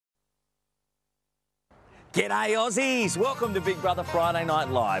G'day Aussies, welcome to Big Brother Friday Night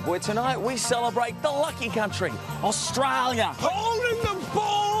Live, where tonight we celebrate the lucky country, Australia. Holding the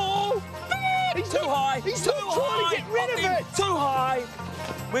ball! He's too high. He's too trying to get rid of it. Too high.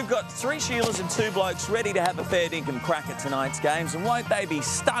 We've got 3 Sheilas and 2 blokes ready to have a fair dinkum crack at tonight's games, and won't they be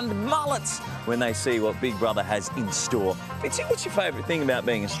stunned mullets when they see what Big Brother has in store? Fitzy, what's your favourite thing about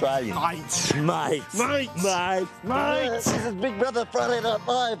being Australian? Mates. Mates. Mates. Mates. Mates. This is Big Brother Friday Night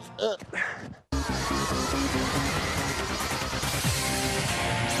Live.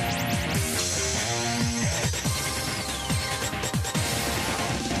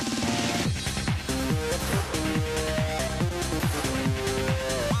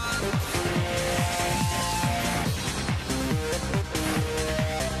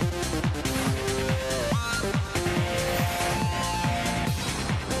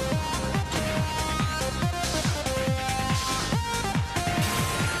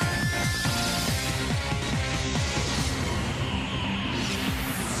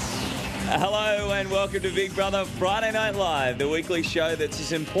 Hello and welcome to Big Brother Friday Night Live, the weekly show that's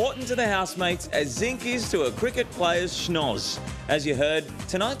as important to the housemates as zinc is to a cricket player's schnoz. As you heard,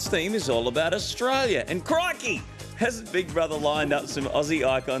 tonight's theme is all about Australia, and crikey, hasn't Big Brother lined up some Aussie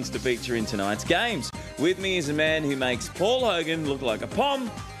icons to feature in tonight's games? With me is a man who makes Paul Hogan look like a pom,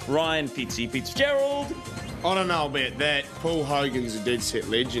 Ryan Fitzgerald. I don't know about that. Paul Hogan's a dead set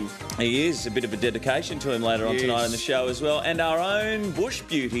legend. He is. A bit of a dedication to him later on Yes. tonight on the show as well. And our own bush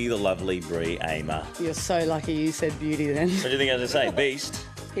beauty, the lovely Bree Amer. You're so lucky you said beauty then. What do you think I was going to say? Beast?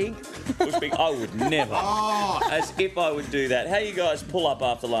 Pig. Bush pig? I would never. As if I would do that. How you guys pull up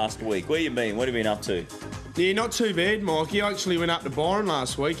after last week? Where you been? What have you been up to? Yeah, not too bad, Mikey. I actually went up to Byron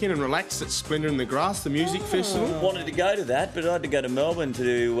last weekend and relaxed at Splendour in the Grass, the music festival. Wanted to go to that, but I had to go to Melbourne to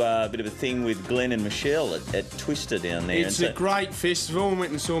do a bit of a thing with Glenn and Michelle at Twister down there. It's a great festival. I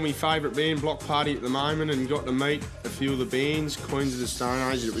went and saw my favourite band, Block Party, at the moment, and got to meet a few of the bands, Queens of the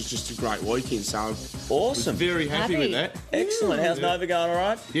Stone Age. It was just a great weekend, so Awesome. I was very happy with that. Excellent. How's Nova going, all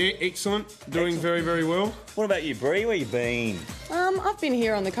right? Yeah, excellent. Doing very, very well. What about you, Bree? Where you been? I've been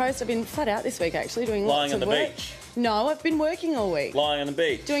here on the coast. I've been flat out this week actually, doing Lying lots on of the work. beach? No, I've been working all week. Lying on the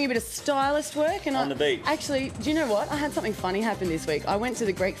beach? Doing a bit of stylist work. And On the beach? Actually, do you know what? I had something funny happen this week. I went to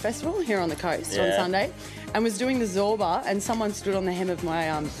the Greek festival here on the coast on Yeah. Sunday and was doing the Zorba, and someone stood on the hem of my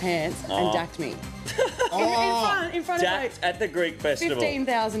pants and dacked me. in front Jacked of at the Greek festival.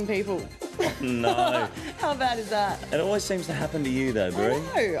 15,000 people. No. How bad is that? It always seems to happen to you, though, Bree.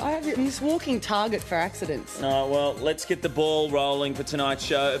 No, I'm this walking target for accidents. Oh, well, let's get the ball rolling for tonight's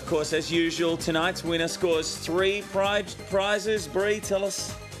show. Of course, as usual, tonight's winner scores 3 prizes. Bree, tell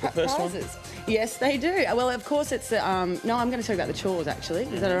us the first one. Prizes. Yes, they do. Well, of course, it's the... no, I'm going to talk about the chores, actually.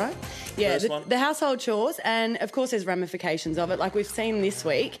 Is that all right? Yeah, First one. the household chores. And, of course, there's ramifications of it. Like we've seen this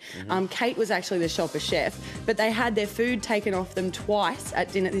week, Kate was actually the shopper chef, but they had their food taken off them twice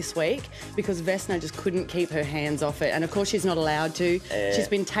at dinner this week because Vesna just couldn't keep her hands off it. And, of course, she's not allowed to. She's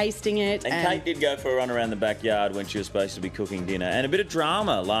been tasting it. And Kate did go for a run around the backyard when she was supposed to be cooking dinner. And a bit of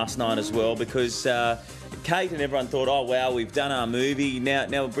drama last night as well because... Kate and everyone thought, oh, wow, we've done our movie. Now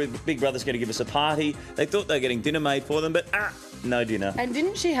Big Brother's going to give us a party. They thought they were getting dinner made for them, but no dinner. And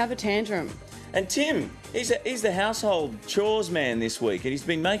didn't she have a tantrum? And Tim, he's the household chores man this week, and he's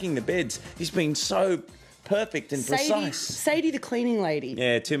been making the beds. He's been so perfect and precise. Sadie the cleaning lady.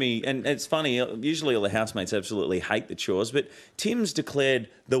 Yeah, Timmy, and it's funny, usually all the housemates absolutely hate the chores, but Tim's declared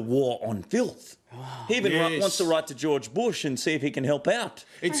the war on filth. He even wants to write to George Bush and see if he can help out.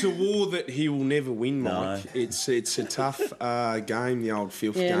 It's a war that he will never win, Mike. No. It's a tough game, the old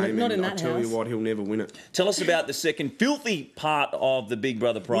filth game. not and in I that tell you house. what, he'll never win it. Tell us about the second filthy part of the Big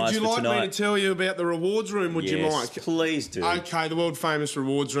Brother prize Would you for like tonight. me to tell you about the rewards room, would you, Yes, Mike? please do. Okay, the world famous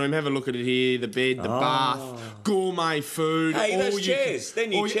rewards room. Have a look at it here. The bed, the bath, gourmet food. Hey, those all you chairs. They're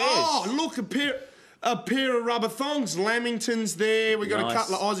new chairs. Oh, look, a pair of rubber thongs. Lamington's there. We've got Nice. a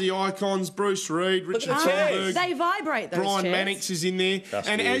couple of Aussie icons. Bruce Reid, Richard at the chairs. Thornberg. They vibrate, those Brian chairs. Mannix is in there. That's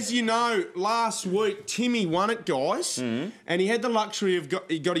and weird. as you know, last week Timmy won it, guys. And he had the luxury of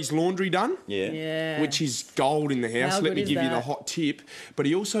he got his laundry done. Yeah. Which is gold in the house. How Let good me is give you the that? hot tip. But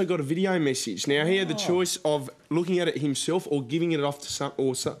he also got a video message. Now he had the choice of looking at it himself or giving it off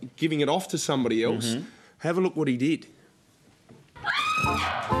to giving it off to somebody else. Have a look what he did.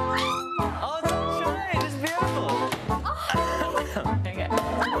 Oh, sunshine! It's beautiful.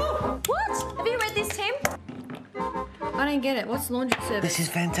 What? Have you read this, Tim? I don't get it. What's laundry service? This is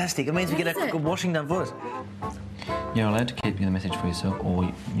fantastic. It means we get What is a it? washing done for us. You're allowed to keep the message for yourself,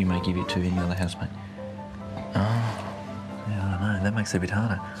 or you may give it to any other housemate. Oh, yeah, I don't know. That makes it a bit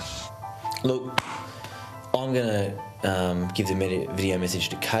harder. Look, I'm going to give the video message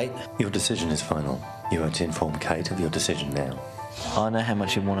to Kate. Your decision is final. You are to inform Kate of your decision now. I know how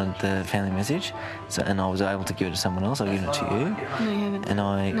much you wanted the family message, and I was able to give it to someone else. I've given it to you. No, you haven't. And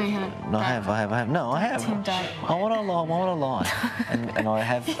I... No, you haven't. No, I have. No, I have. Tim, don't. I want to lie. I want to lie. and I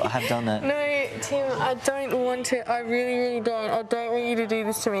have done that. No, Tim, I don't want to. I really, really don't. I don't want you to do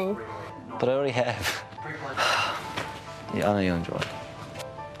this to me. But I already have. Yeah, I know you'll enjoy it.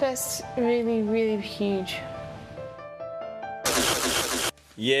 That's really, really huge.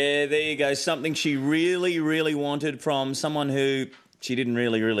 Yeah, there you go. Something she really, really wanted from someone who she didn't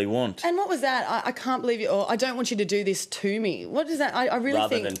really, really want. And what was that? I can't believe you. Or I don't want you to do this to me. What is that? I really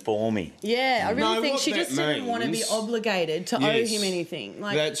Rather think. than for me. Yeah, I really No, think what she that just didn't want to be means- obligated to owe Yes. him anything.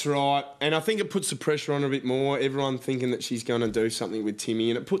 Like, That's right. And I think it puts the pressure on her a bit more. Everyone thinking that she's going to do something with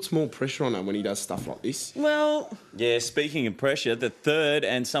Timmy, and it puts more pressure on her when he does stuff like this. well, Yeah, speaking of pressure, the third,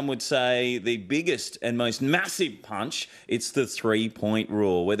 and some would say the biggest and most massive punch, it's the 3-point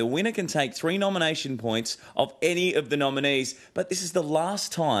rule, where the winner can take 3 nomination points of any of the nominees. But this is the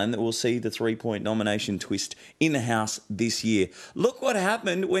last time that we'll see the 3-point nomination twist in the house this year. Look what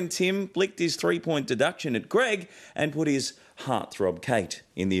happened when Tim flicked his 3-point deduction at Greg and put his heartthrob Kate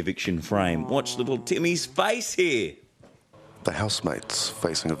in the eviction frame. Watch little Timmy's face here. The housemates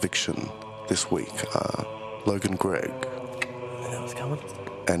facing eviction this week are Logan Gregg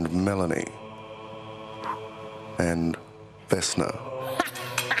and Melanie and Vesna.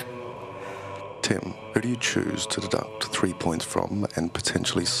 Tim, who do you choose to deduct 3 points from and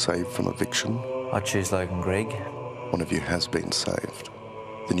potentially save from eviction? I choose Logan Gregg. One of you has been saved.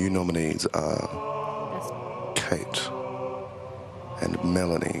 The new nominees are Kate and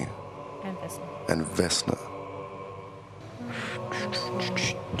Melanie and Vesna.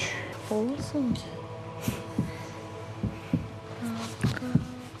 Awesome.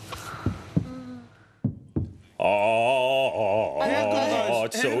 Oh,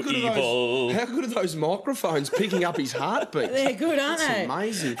 it's so evil. How good are those microphones picking up his heartbeat? they're good, aren't That's they?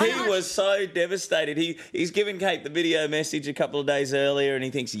 amazing. He was so devastated. He's given Kate the video message a couple of days earlier and he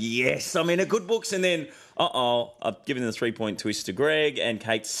thinks, yes, I'm in a good books. And then, I've given the 3-point twist to Greg and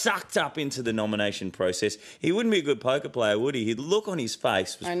Kate sucked up into the nomination process. He wouldn't be a good poker player, would he? His look on his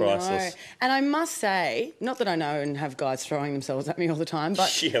face was I priceless. know. And I must say, not that I know and have guys throwing themselves at me all the time,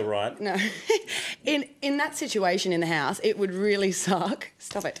 but Yeah, right. no, in that situation in the house, it would really suck.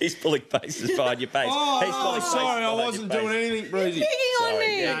 Stop it. He's pulling faces behind your face. He's pulling faces sorry, I behind your wasn't face. doing anything, Breezy. Picking on Sorry.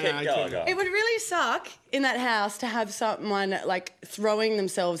 me. Yeah, No, keep no, going, It would really suck in that house to have someone like throwing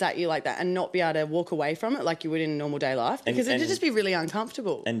themselves at you like that and not be able to walk away from it like you would in normal day life, because it'd just be really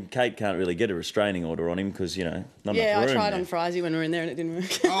uncomfortable. And Kate can't really get a restraining order on him because, not enough Yeah, I room tried there. on Frizy when we were in there and it didn't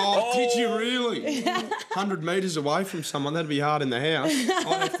work. Oh, did you really? 100 metres away from someone, that'd be hard in the house.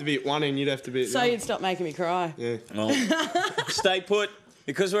 I'd have to be at one end, you'd have to be at the So other. you'd stop making me cry. Yeah. Well, stay put,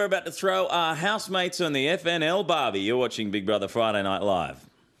 because we're about to throw our housemates on the FNL Barbie. You're watching Big Brother Friday Night Live.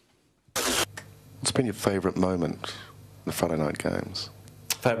 What's been your favourite moment in the Friday night games?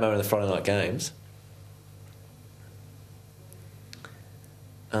 Favourite moment of the Friday night games?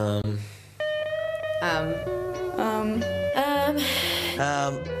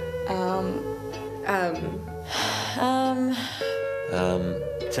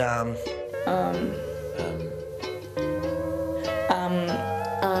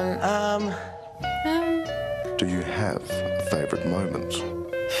 Do you have a favourite moment?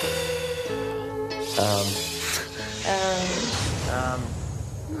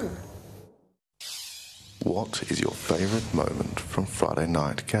 What is your favourite moment from Friday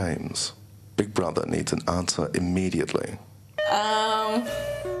night games? Big Brother needs an answer immediately. Well,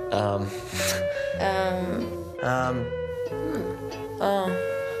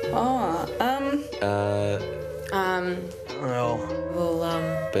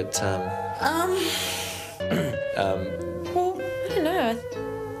 I don't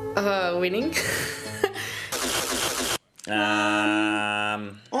know. Winning.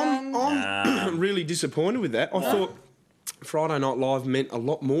 I'm really disappointed with that. I thought Friday Night Live meant a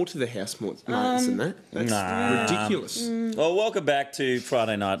lot more to the housemates than that. That's ridiculous. Well, welcome back to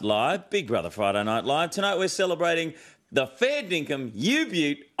Friday Night Live, Big Brother Friday Night Live. Tonight we're celebrating the fair dinkum,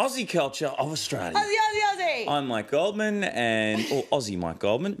 U-Butte, Aussie culture of Australia. Aussie! I'm Mike Goldman, or Aussie Mike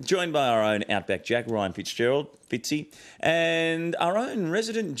Goldman, joined by our own Outback Jack, Ryan Fitzgerald, Fitzy, and our own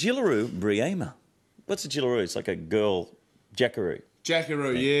resident Jillaroo, Bree Amer. What's a Jillaroo? It's like a girl jackaroo.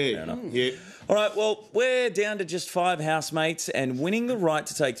 Jackaroo, fair yeah. enough. Yeah. All right, well, we're down to just 5 housemates, and winning the right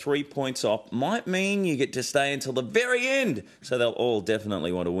to take 3 points off might mean you get to stay until the very end, so they'll all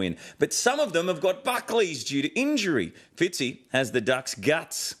definitely want to win. But some of them have got Buckleys due to injury. Fitzy has the Ducks'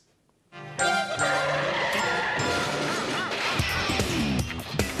 guts.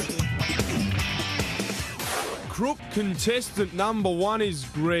 crook contestant number 1 is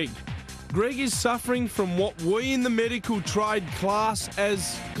Greg. Greg is suffering from what we in the medical trade class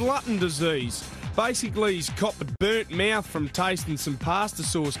as glutton disease. Basically, he's copped a burnt mouth from tasting some pasta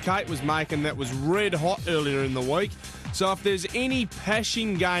sauce Kate was making that was red hot earlier in the week. So if there's any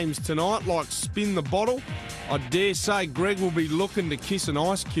pashing games tonight, like spin the bottle, I dare say Greg will be looking to kiss an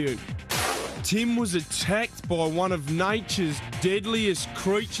ice cube. Tim was attacked by one of nature's deadliest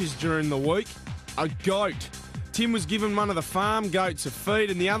creatures during the week, a goat. Tim was given one of the farm goats a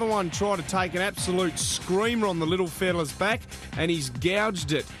feed and the other one tried to take an absolute screamer on the little fella's back and he's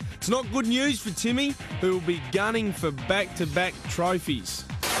gouged it. It's not good news for Timmy, who will be gunning for back-to-back trophies.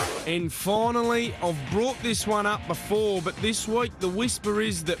 And finally, I've brought this one up before, but this week the whisper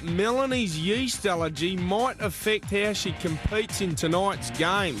is that Melanie's yeast allergy might affect how she competes in tonight's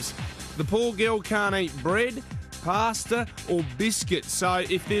games. The poor girl can't eat bread, pasta or biscuits, so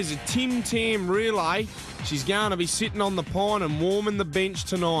if there's a Tim Tam relay, she's going to be sitting on the pine and warming the bench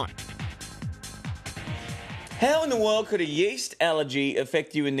tonight. How in the world could a yeast allergy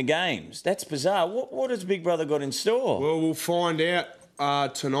affect you in the games? That's bizarre. What has Big Brother got in store? Well, we'll find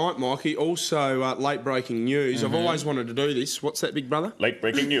out tonight, Mikey. Also, late-breaking news. I've always wanted to do this. What's that, Big Brother?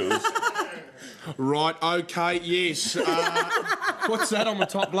 Late-breaking news. Right, okay, yes. What's that on the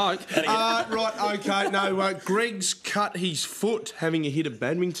top bloke? Right, okay, no, Greg's cut his foot having a hit of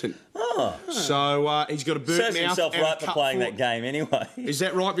badminton. Oh. So he's got a burnt mouth. Serves himself and right a for playing foot. that game anyway. Is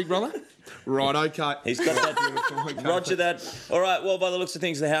that right, Big Brother? Right, okay. He's got that. Roger that. All right, well, by the looks of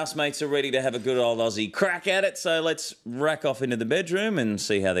things, the housemates are ready to have a good old Aussie crack at it, so let's rack off into the bedroom and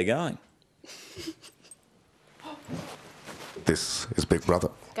see how they're going. This is Big Brother.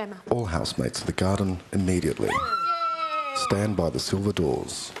 Go, Mum. All housemates to the garden immediately. Stand by the silver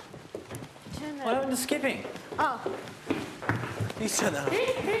doors. What happened to skipping? Oh. You said that. You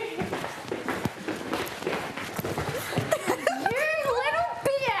little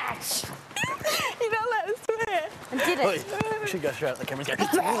bitch! You don't let us swear. I did it. Oi, we should go straight at the cameras. Go.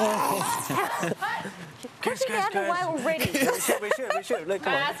 Get out of the way already. We should. Look,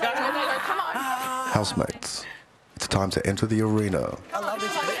 come on. Come on. Housemates, it's time to enter the arena. I love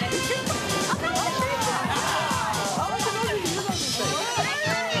this.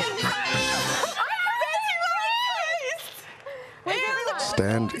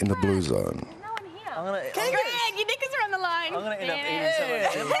 Stand in the blue zone. I'm gonna. Greg, your knickers are on the line. I'm gonna end up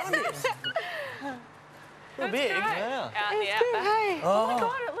eating some. They're big. Yeah. Hey. Oh my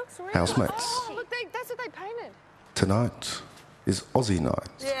God, it looks real. Housemates, Oh, look, that's what they painted. tonight is Aussie night.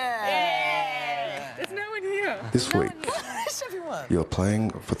 Yeah. There's no one here. This week, Where's everyone? you're playing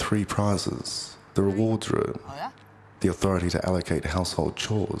for 3 prizes. The rewards room, Oh yeah. the authority to allocate household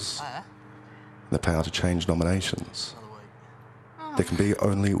chores, Oh yeah. and the power to change nominations. There can be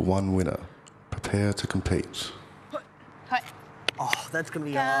only one winner. Prepare to compete. Oh, that's gonna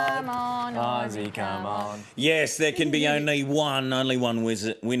be Come on, Ozzy, come on. Yes, there can be only one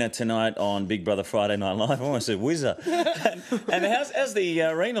winner tonight on Big Brother Friday Night Live. I almost said whizzer. and as the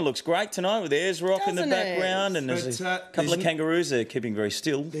arena looks great tonight with Ayers Rock in the Doesn't it? background and there's But, a couple of kangaroos there keeping very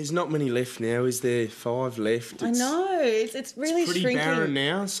still. There's not many left now, is there? 5 left. I know, it's really Pretty shrinking. barren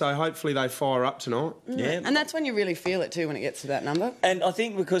now, so hopefully they fire up tonight. Yeah. And that's when you really feel it too, when it gets to that number. And I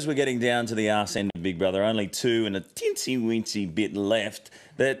think because we're getting down to the arse end of Big Brother, only 2 and a tinsy-wincy bit left,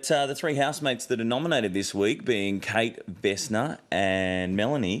 that the 3 housemates that are nominated this week, being Kate, Vesna and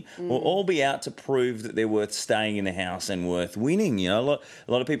Melanie, will all be out to prove that they're worth staying in the house and worth winning. You know,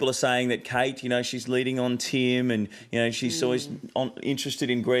 a lot of people are saying that Kate, you know, she's leading on Tim and, you know, she's always interested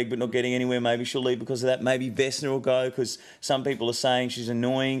in Greg but not getting anywhere. Maybe she'll leave because of that. Maybe Vesna will go because some people are saying she's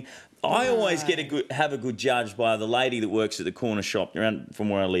annoying. I always have a good judge by the lady that works at the corner shop around from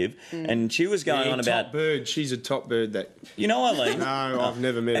where I live, and she was going on about top bird. She's a top bird. That you know Eileen. no, I've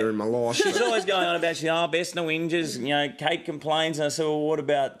never met her in my life. She's always going on about best no whinges. You know, Kate complains, and I said, well, what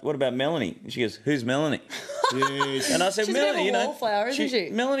about Melanie? And she goes, who's Melanie? Yes. And I said, She's Melanie, a bit of a wallflower, isn't she?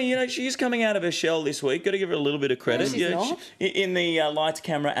 Melanie, you know, she's coming out of her shell this week. Got to give her a little bit of credit. she's You know, not. in the lights,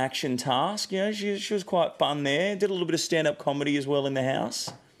 camera, action task, you know, she was quite fun there. Did a little bit of stand-up comedy as well in the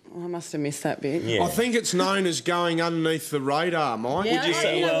house. Oh, I must have missed that bit. Yeah. I think it's known as going underneath the radar, Mike. Yeah, Would you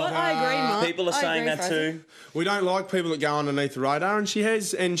say- you know well, what? I agree, Mark. People are I saying agree, that Fraser. too. We don't like people that go underneath the radar, and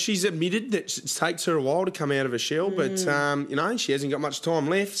she's admitted that it takes her a while to come out of her shell, but you know, she hasn't got much time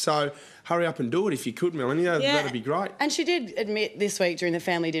left. So hurry up and do it if you could, Melanie. That'd be great. And she did admit this week during the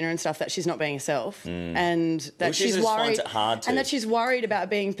family dinner and stuff that she's not being herself, and that she she's just worried, finds it hard to. and that she's worried about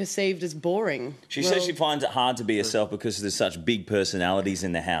being perceived as boring. She says she finds it hard to be herself because there's such big personalities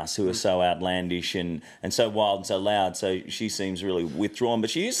in the house who are so outlandish and so wild and so loud. So she seems really withdrawn, but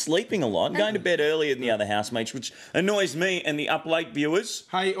she is sleeping a lot and going to bed earlier than the other housemates, which annoys me and the Up Late viewers.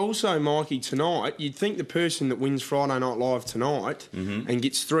 Hey, also, Mikey, tonight, you'd think the person that wins Friday Night Live tonight and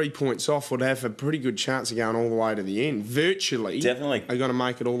gets 3 points off would have a pretty good chance of going all the way to the end. Virtually. Definitely. They're going to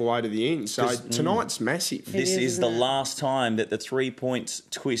make it all the way to the end. So tonight's massive. This is the last time that the 3 points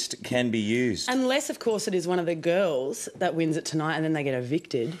twist can be used. Unless, of course, it is one of the girls that wins it tonight and then they get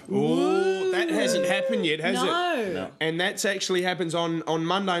evicted. Oh, that hasn't happened yet, has it? No. And that actually happens on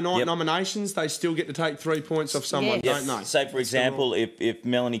Monday night nominations. They still get to take 3 points off someone, don't they? Say, for example, if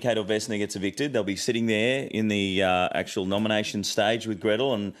Melanie, Kate or Vesna gets evicted, they'll be sitting there in the actual nomination stage with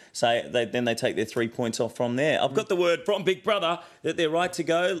Gretel and then they take their 3 points off from there. I've got the word from Big Brother that they're right to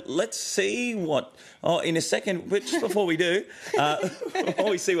go. Let's see what... Oh, in a second, but just before we do,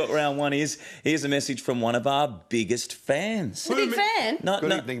 before we see what round one is, here's a message from one of our biggest fans. The big fan?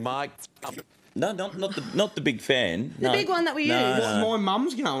 Good evening, Mike. No, not the big fan. The big one that we use. My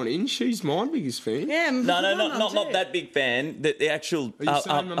mum's going in. She's my biggest fan. Yeah, not that big fan. The actual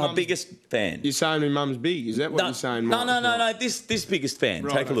our biggest fan. You're saying my mum's big? Is that what you're saying, Mike? No. This biggest fan.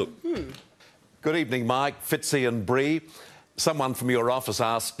 Right. Take a look. Good evening, Mike, Fitzy and Bree. Someone from your office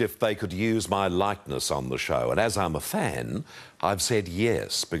asked if they could use my likeness on the show, and as I'm a fan, I've said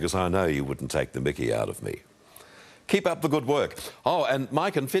yes, because I know you wouldn't take the mickey out of me. Keep up the good work. Oh, and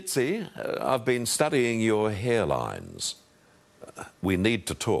Mike and Fitzy, I've been studying your hairlines. We need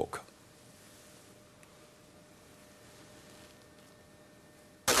to talk.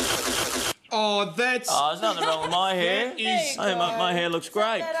 Oh, that's... Oh, there's nothing wrong with my hair. My hair looks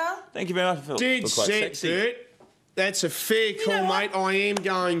great. Thank you very much. Dead set, Bert. That's a fair call, mate. I am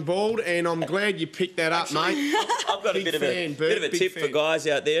going bald, and I'm glad you picked that up, mate. I've got a bit of a tip for guys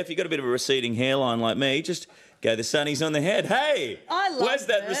out there. If you've got a bit of a receding hairline like me, just go the sunnies on the head. Hey, where's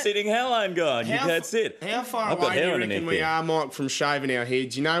that receding hairline gone? That's it. How far away do you reckon we are, Mike, from shaving our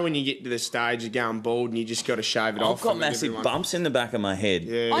heads? You know when you get to the stage of going bald and you just got to shave it off? I've got massive bumps in the back of my head.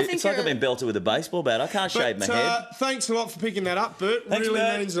 Yeah. It's like I've been belted with a baseball bat. I can't shave my head. Thanks a lot for picking that up, Bert. Thanks, really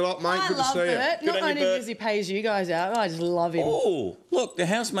Bert. means a lot, mate. Good to see Bert. you. Not only does he pays you guys out, I just love him. Oh, look, the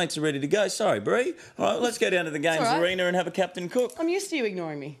housemates are ready to go. Sorry, Bree. All right, let's go down to the games arena and have a Captain Cook. I'm used to you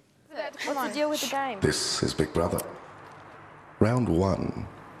ignoring me. What's the deal with the game? This is Big Brother. Round one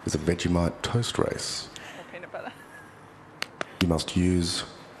is a Vegemite toast race. Peanut butter. You must use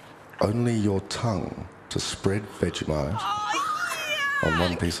only your tongue to spread Vegemite on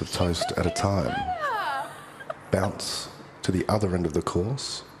one piece of toast at a time. Bounce to the other end of the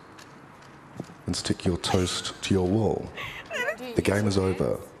course and stick your toast to your wall. The game is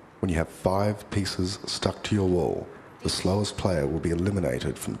over when you have 5 pieces stuck to your wall. The slowest player will be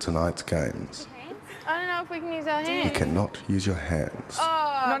eliminated from tonight's games. I don't know if we can use our hands. You cannot use your hands.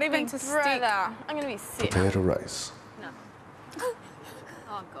 Oh, not even to stick. I'm going to be sick. Prepare to race. No.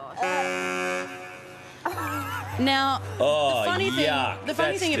 Oh, gosh. Now, Oh, the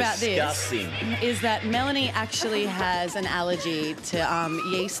funny thing about disgusting. this is that Melanie actually has an allergy to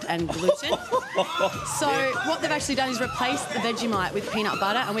yeast and gluten. So what they've actually done is replace the Vegemite with peanut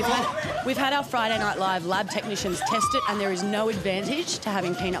butter, and we've had our Friday Night Live lab technicians test it, and there is no advantage to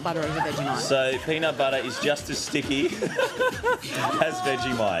having peanut butter over Vegemite. So peanut butter is just as sticky as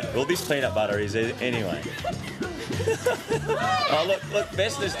Vegemite. Well, this peanut butter is anyway. Oh, look,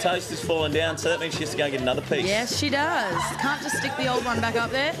 Vesna's toast has fallen down, so that means she has to go and get another piece. Yes, she does. Can't just stick the old one back up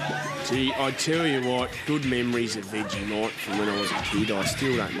there. Gee, I tell you what, good memories of Vegemite from when I was a kid. I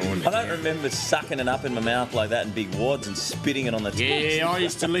still don't mind it. I don't remember sucking it up in my mouth like that in big wads and spitting it on the toast. Yeah, I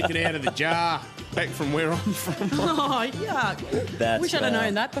used to lick it out of the jar, back from where I'm from. Oh, yuck. That's Wish I'd have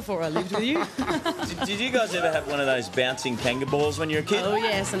known that before I lived with you. Did you guys ever have one of those bouncing Kanga balls when you were a kid? Oh,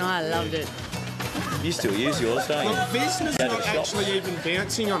 yes, and I loved it. You still use yours, don't you? Look, Vesna's not actually even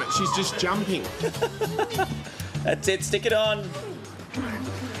bouncing on it. She's just jumping. That's it. Stick it on.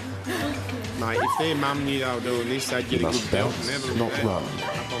 Mate, if their mum knew they were doing this, they'd get a good belt and have a not run.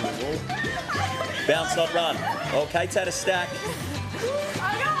 up on the wall. Bounce, not run. Oh, Kate's had a stack.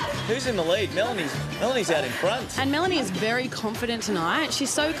 Who's in the lead? Melanie's out in front. And Melanie is very confident tonight. She's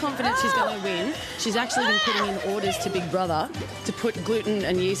so confident she's going to win. She's actually been putting in orders to Big Brother to put gluten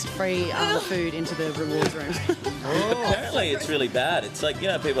and yeast-free food into the rewards room. Apparently it's really bad. It's like, you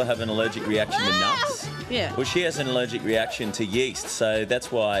know, people have an allergic reaction to nuts. Yeah. Well, she has an allergic reaction to yeast, so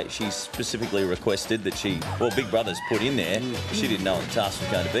that's why she specifically requested that Big Brother's put in there. She didn't know what the task was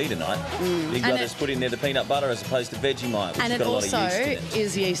going to be tonight. Big Brother's put in there the peanut butter as opposed to Vegemite, which And has it got a lot of also yeast in it.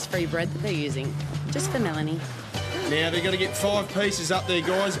 is yeast-free bread that they're using, just for Melanie. Now, they've got to get 5 pieces up there,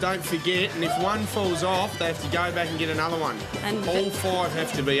 guys, don't forget. And if one falls off, they have to go back and get another one. And all 5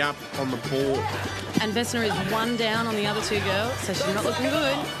 have to be up on the board. And Vesna is 1 down on the other 2 girls, so she's not looking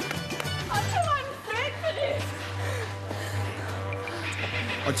good.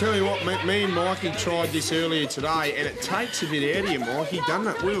 I tell you what, me and Mikey tried this earlier today, and it takes a bit out of you, Mikey, doesn't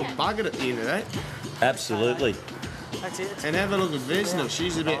it? We were buggered at the end of that. Absolutely. That's it. And have a look at Vesna.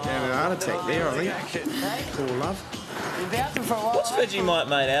 She's about to have an heart attack there, I think. Poor love. What's Vegemite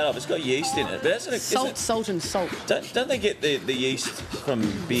made out of? It's got yeast in it. But hasn't it, Salt and salt. Don't they get the yeast from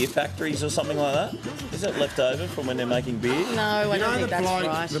beer factories or something like that? Is it left over from when they're making beer? No, I don't think that's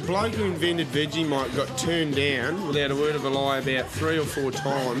right. The bloke who invented Vegemite got turned down without a word of a lie about 3 or 4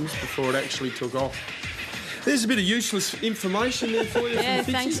 times before it actually took off. There's a bit of useless information there for you. Yeah,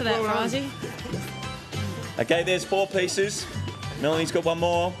 thanks for that, Brizzy. Okay, there's 4 pieces. Melanie's got one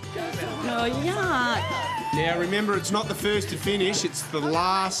more. Oh, yuck. Now, remember, it's not the first to finish, it's the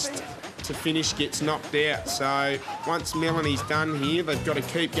last to finish gets knocked out. So, once Melanie's done here, they've got to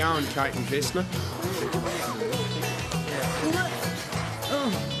keep going, Kate and Vesna.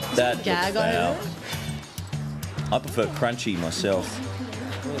 That Gag looks on foul. her? I prefer crunchy myself.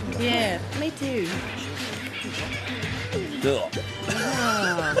 Yeah, me too. Ugh.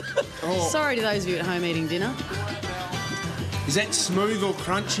 Oh. Sorry to those of you at home eating dinner. Is that smooth or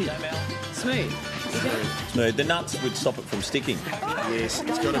crunchy? Smooth. Smooth. The nuts would stop it from sticking. Yes,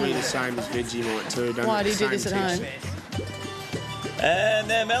 it's got to be the same as Vegemite too, doesn't Why it? do you do this at home? And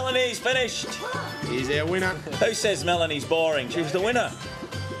there, Melanie's finished. Here's our winner. Who says Melanie's boring? She's the winner.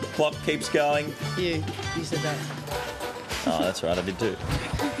 Clock keeps going. You said that. Oh, that's right, I did too.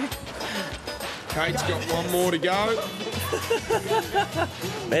 Kate's got one more to go.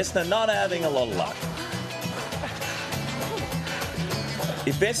 Vesna not having a lot of luck.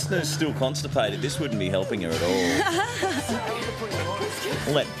 If Vesna's still constipated, this wouldn't be helping her at all.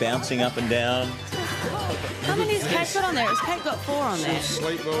 All that bouncing up and down. How many has Kate got on there? Has Kate got 4 on there?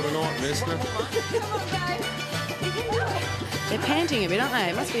 Sleep well tonight, Vesna. They're panting a bit, aren't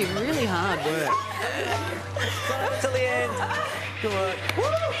they? It must be really hard work. Till the end. Good work.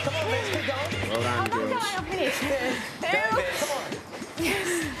 Come on, let's keep going. Well done, girls. I'm finished.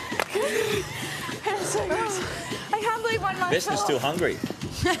 I'm so gross. I can't believe one last Vesna's still hungry.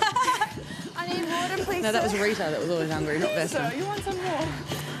 I need water, please. No, that was Rita that was always hungry, not Vesna. You want some more?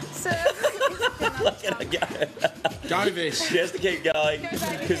 Sir. Look at her go. Go, Ves. She has to keep going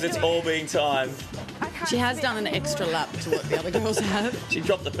because it's all being timed. She has done an extra lap to what the other girls have. She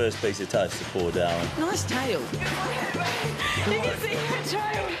dropped the first piece of toast, the poor darling. Nice tail. You can see my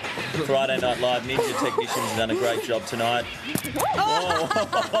child. Friday Night Live Ninja Technicians have done a great job tonight. Oh,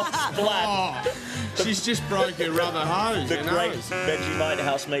 splat. Oh, she's just broke her rubber hose. The you great know. Vegemite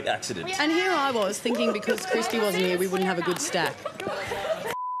house meat accident. And here I was thinking because Christy wasn't here, we wouldn't have a good stack.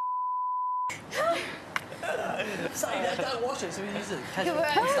 Don't wash it, so we use it.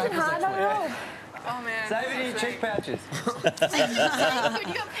 Oh, man. Save it in your cheek pouches.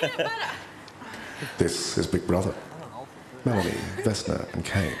 You got peanut butter. This is Big Brother. Melanie, Vesna and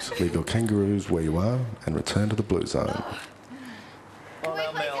Kate, leave your kangaroos where you are and return to the blue zone. Can we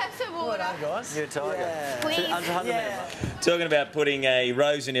please have some water? You're a tiger. Please. Talking about putting a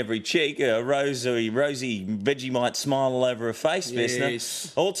rose in every cheek, a rosy Vegemite smile all over her face, Vesna.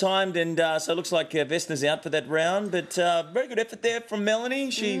 Yes. All timed, and so it looks like Vesna's out for that round, but very good effort there from Melanie.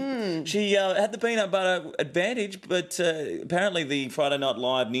 She had the peanut butter advantage, but apparently the Friday Night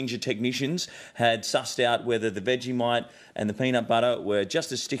Live Ninja Technicians had sussed out whether the Vegemite and the peanut butter were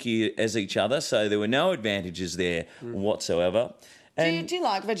just as sticky as each other, so there were no advantages there whatsoever. And Do you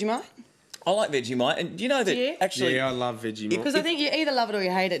like Vegemite? I like Vegemite, and do you know that you? actually... Yeah, I love Vegemite. Because I think you either love it or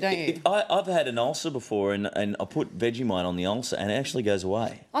you hate it, don't you? I've had an ulcer before, and I put Vegemite on the ulcer, and it actually goes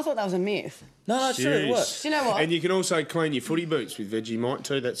away. I thought that was a myth. No, it's true, it Jeez. works. Do you know what? And you can also clean your footy boots with Vegemite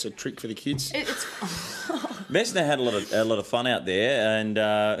too. That's a trick for the kids. It's Vesna had a lot of fun out there, and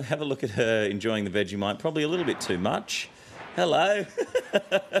have a look at her enjoying the Vegemite. Probably a little bit too much. Hello.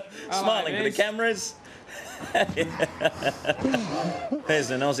 Smiling for the Ves. cameras. There's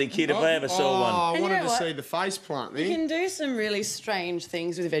an Aussie kid if I ever saw one. I And you wanted know to what? see the face plant there. You can do some really strange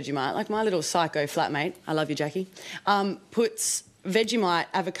things with Vegemite. Like my little psycho flatmate, I love you, Jackie, puts Vegemite,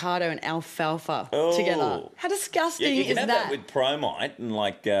 avocado, and alfalfa together. How disgusting you can is have that with Promite and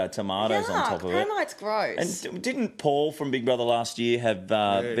like tomatoes on top of it. Promite's gross. And didn't Paul from Big Brother last year have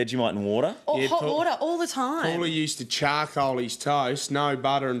Vegemite and water? Hot water all the time. Paulie used to charcoal his toast, no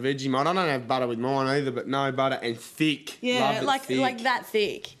butter and Vegemite. I don't have butter with mine either, but no butter and thick. Yeah, Love it like thick. that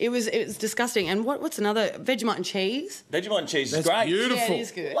thick. It was disgusting. And what's another? Vegemite and cheese. Vegemite and cheese is That's great. beautiful. Yeah, it is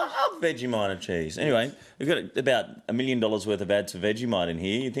good. Love Vegemite and cheese. Anyway, we've got about $1 million worth of ads for Vegemite in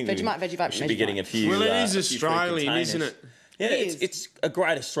here. You think Vegemite, we should be getting a few? Well, it is a few free Australian, containers. isn't it? Yeah, It is. it's a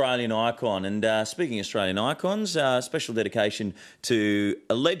great Australian icon. And speaking of Australian icons, special dedication to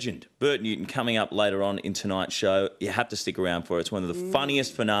a legend, Bert Newton, coming up later on in tonight's show. You have to stick around for it. It's one of the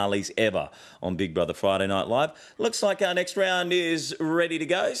funniest finales ever on Big Brother Friday Night Live. Looks like our next round is ready to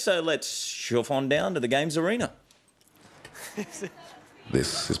go, so let's shove on down to the games arena.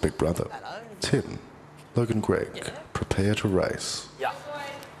 This is Big Brother. Tim, Logan, Greg, prepare to race. Yeah.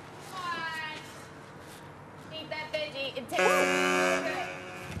 Eat that veggie and take it.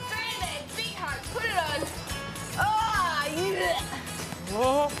 Straight leg, feet hard, put it on. Oh, yeah.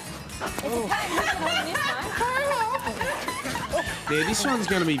 Yeah, this one's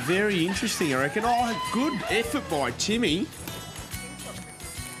going to be very interesting, I reckon. Oh, good effort by Timmy. Yeah,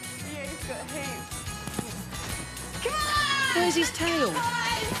 he's got heaps. Come on! Where's his tail?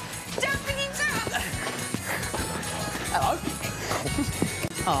 Jumping into it. Hello.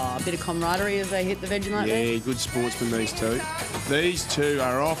 Oh, a bit of camaraderie as they hit the Vegemite there. Yeah, good sportsmen, these two. These two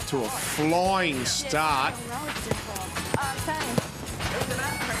are off to a flying start.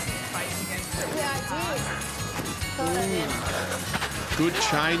 Good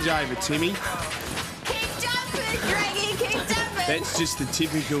changeover, Timmy. Keep jumping, Greggy, keep jumping. That's just the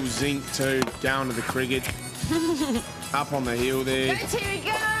typical zinc too, down to the cricket. Up on the hill there. Go, Timmy,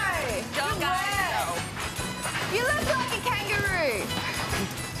 go. Good work. You look like a kangaroo.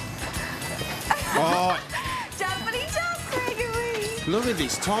 Oh, Jumpity jump, Gregory. look at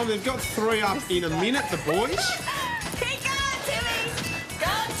this time. They've got 3 up in a minute, the boys. Keep going, Timmy.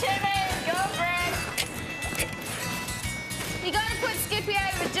 Go, Timmy. Go, Bree. You got to put Skippy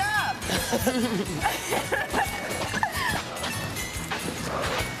over job.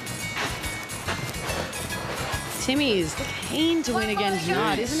 Timmy is keen to win again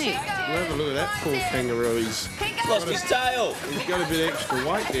tonight, isn't he? Well, have a look at that poor kangaroo. He's Lost his tail. got a bit extra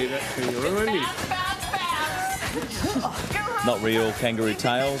weight there, that kangaroo, hasn't he? Not real kangaroo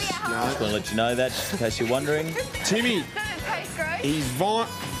tails. Just want to let you know that, just in case you're wondering. Timmy, his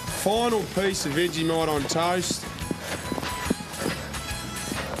final piece of Vegemite on toast.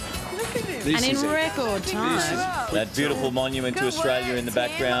 And in record time. That beautiful monument to Australia in the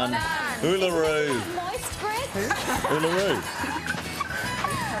background. Uluru. Moist, Greg. Uluru.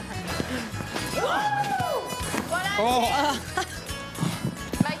 Oh,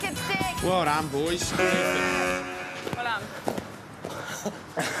 Make it stick. well done, boys. Well done.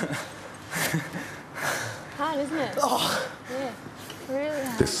 Hard, isn't it? Yeah, really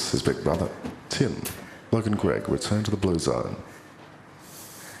hard. This is Big Brother. Tim, Logan, Greg, return to the blue zone.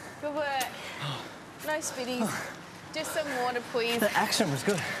 Good work. No spitties. Just some water, please. The action was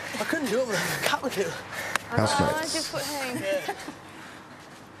good. I couldn't do it with a couple of people. Housemates. Just put home.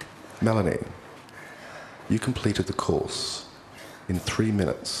 Melanie, you completed the course in 3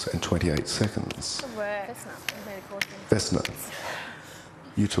 minutes and 28 seconds. Good work. That's not very cool. Vesna,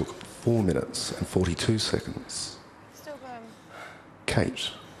 you took 4 minutes and 42 seconds. Still going.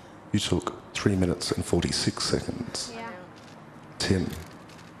 Kate, you took 3 minutes and 46 seconds. Yeah. Tim,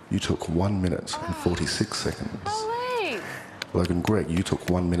 you took 1 minute and 46 seconds. Holy! Logan, Greg, you took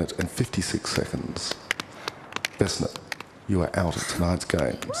 1 minute and 56 seconds. Vesna, you are out of tonight's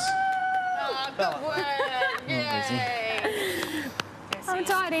games. Oh, good work. Yay. I'm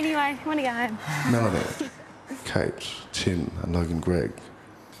tired anyway. I want to go home. Melanie, Kate, Tim, and Logan, Greg,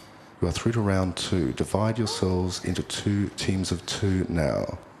 you are through to round 2. Divide yourselves into 2 teams of 2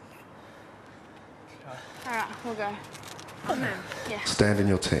 now. All right, we'll go. Yeah. Stand in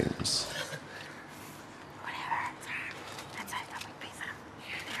your teams. Whatever. That's it. I'll make pizza.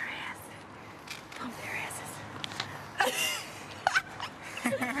 There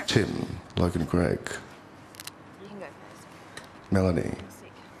he is. Tim, Logan, Greg, You can go first. Melanie,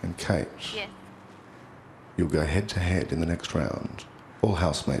 and Kate. Yeah. You'll go head to head in the next round. All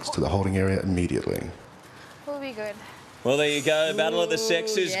housemates to the holding area immediately. We'll be good. Well, there you go. Battle of the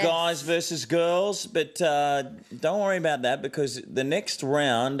sexes, yes. guys versus girls. But don't worry about that, because the next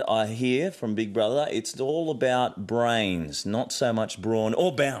round, I hear from Big Brother, it's all about brains, not so much brawn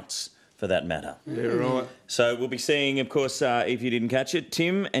or bounce, for that matter. Yeah, right. So we'll be seeing, of course, if you didn't catch it,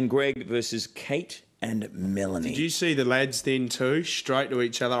 Tim and Greg versus Kate and Melanie. Did you see the lads then too, straight to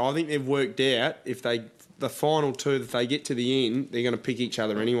each other? I think they've worked out if the final two, if they get to the end, they're going to pick each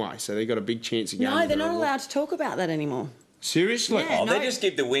other anyway, so they've got a big chance of going. No, they're not allowed to talk about that anymore. Seriously? Yeah, They just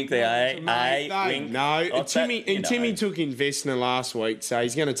give the wink, wink. No, Timmy took in Vesna last week, so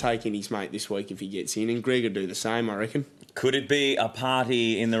he's going to take in his mate this week if he gets in, and Greg will do the same, I reckon. Could it be a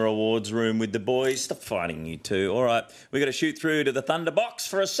party in the rewards room with the boys? Stop fighting, you two. All right, we've got to shoot through to the Thunder Box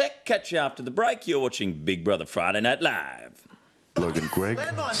for a sec. Catch you after the break. You're watching Big Brother Friday Night Live. Logan Gregg,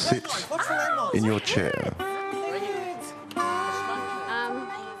 sit in your chair.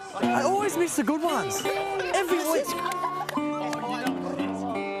 I always miss the good ones. Every week.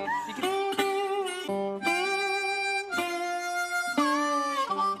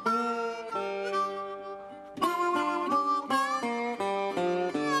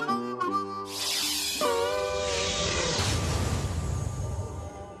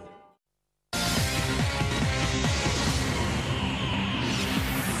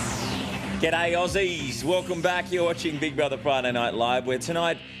 G'day Aussies, welcome back. You're watching Big Brother Friday Night Live, where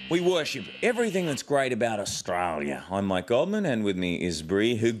tonight we worship everything that's great about Australia. I'm Mike Goldman, and with me is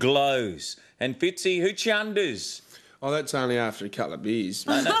Bree, who glows, and Fitzy, who chunders. Oh, that's only after a couple of beers.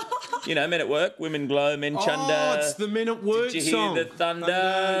 You know, men at work, women glow, men chunder. Oh, it's the Men at Work Did you song. hear the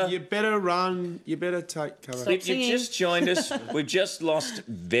thunder? You better run. You better take cover. If you've just joined us, we've just lost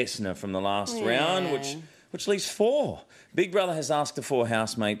Vesna from the last round, which leaves 4. Big Brother has asked the 4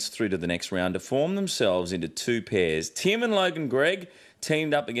 housemates through to the next round to form themselves into 2 pairs. Tim and Logan Gregg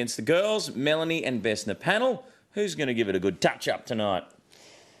teamed up against the girls, Melanie and Vesna panel. Who's going to give it a good touch-up tonight?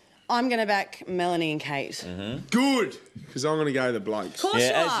 I'm going to back Melanie and Kate. Good, because I'm going to go the blokes. Of course you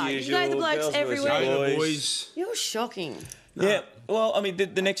as are. usual, You go the blokes girls every versus week. boys. You're shocking. Yeah, well, I mean,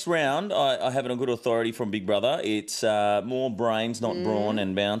 the next round, I have it on good authority from Big Brother. It's more brains, not brawn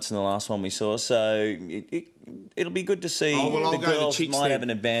and bounce in the last one we saw. So it'll be good to see the girls might have an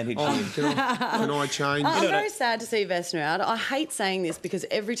advantage. Can I change? I'm very sad to see Vesna out. I hate saying this because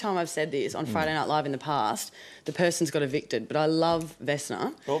every time I've said this on Friday Night Live in the past, the person's got evicted. But I love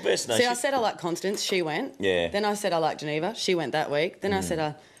Vesna. Well, Vesna... See, I said I like Constance. She went. Yeah. Then I said I like Geneva. She went that week. Then I said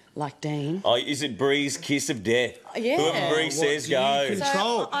I like Dean. Oh, is it Bree's kiss of death? Yeah. Whoever Bree says go.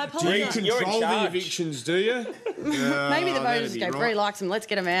 So, I apologise. Do you control the evictions, do you? Maybe the voters go, Bree likes him, let's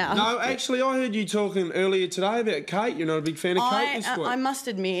get him out. No, actually, I heard you talking earlier today about Kate. You're not a big fan of Kate this week. I must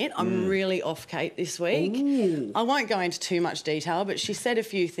admit, I'm really off Kate this week. Ooh. I won't go into too much detail, but she said a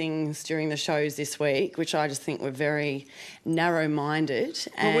few things during the shows this week, which I just think were very narrow-minded.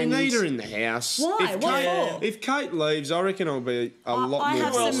 Well, we need her in the house. Why? If Kate leaves, I reckon I'll be a lot more...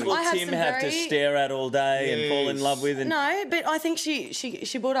 Who else will Tim have to stare at all day and fall in love with? And... No, but I think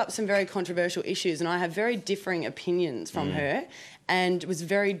she brought up some very controversial issues, and I have very differing opinions from her, and was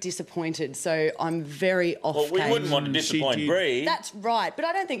very disappointed. So I'm very off. Well, we Kate. wouldn't want to disappoint Bree. That's right, but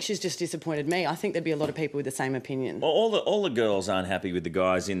I don't think she's just disappointed me. I think there'd be a lot of people with the same opinion. Well, all the girls aren't happy with the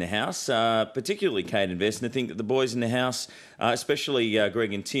guys in the house, particularly Kate and Vesna. Think that the boys in the house, especially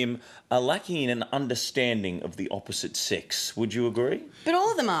Greg and Tim, are lacking in an understanding of the opposite sex. Would you agree? But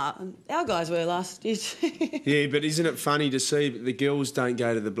all of them are. Our guys were last year. Yeah, but isn't it funny to see that the girls don't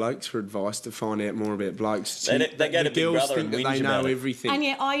go to the blokes for advice to find out more about blokes? They go to Big girls Brother think and that whinge they know about it. everything. And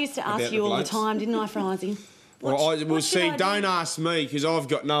yeah, I used to ask you all the time, didn't I, Frizy? Well, see, don't ask me because I've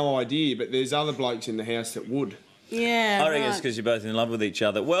got no idea, but there's other blokes in the house that would. Yeah, I reckon it's because you're both in love with each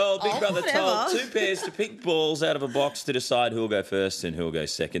other. Well, Big Brother told 2 pairs to pick balls out of a box to decide who'll go first and who'll go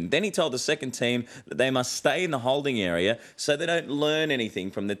second. Then he told the second team that they must stay in the holding area so they don't learn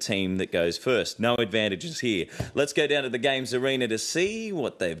anything from the team that goes first. No advantages here. Let's go down to the games arena to see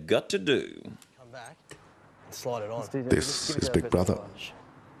what they've got to do. Come back and slide it on. This is Big Brother.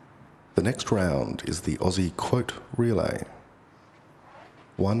 The next round is the Aussie quote relay.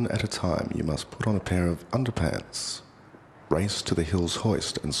 One at a time, you must put on a pair of underpants, race to the Hills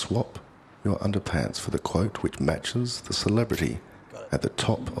hoist and swap your underpants for the quote which matches the celebrity at the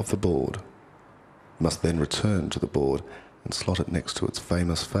top of the board. You must then return to the board and slot it next to its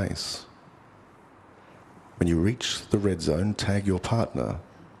famous face. When you reach the red zone, tag your partner,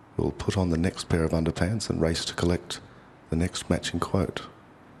 who will put on the next pair of underpants and race to collect the next matching quote.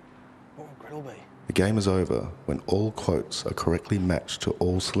 What will Gretel be? The game is over when all quotes are correctly matched to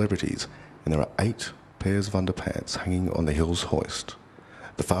all celebrities, and there are 8 pairs of underpants hanging on the Hills hoist.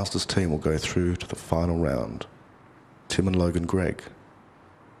 The fastest team will go through to the final round. Tim and Logan Gregg,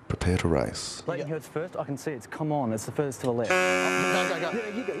 prepare to race. Blake Hurts first. I can see it's come on. It's the first to the left. Go.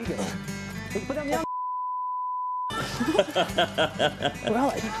 Yeah, you go. Put down the arm.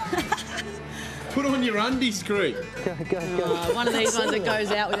 Well, Put on your undies, Greg. Go. One of these ones that goes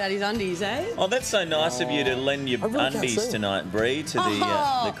out without his undies, eh? Oh, that's so nice of you to lend your really can't undies see. tonight, Bree, to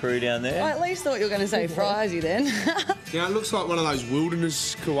the crew down there. I at least thought you were going to say Friesy then. Yeah, it looks like one of those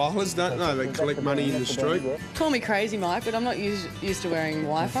wilderness koalas, don't they? They collect money in the street. Call me crazy, Mike, but I'm not used to wearing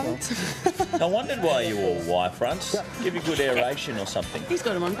Y fronts. I wondered why you wore Y fronts. Give you good aeration or something. He's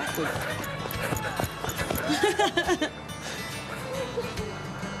got them on backward.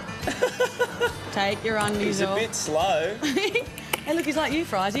 Take your undies He's off. a bit slow. Hey, look, he's like you,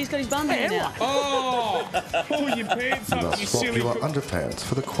 Friesy. He's got his bum hair now. Oh! Pull your pants You up, must you swap silly... your underpants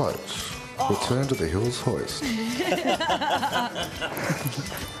for the quote. Return to the hills hoist.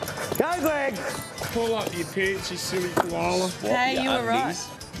 Go, Greg. Pull up your pants, you silly koala. Hey, you were right. undies.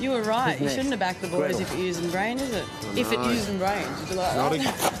 You were right. You next? shouldn't have backed the boys Gretel. if it using brain, is it? If it using brain. Did you like Not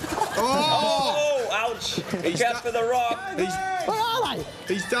that? Oh! Oh, ouch. Look out for the rock. Where are they?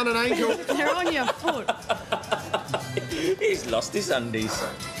 He's done an ankle. They're on your foot. He's lost his undies.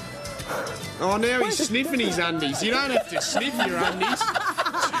 Oh, now he's sniffing his undies. You don't have to sniff your undies.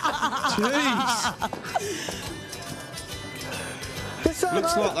 Jeez.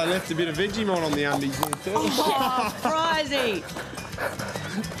 Looks like they left a bit of Vegemite on the undies there too. Oh, Friesy.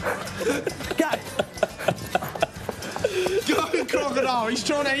 Go, crocodile. He's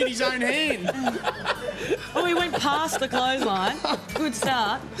trying to eat his own hand. Oh, he went past the clothesline. Good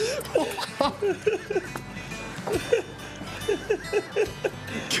start.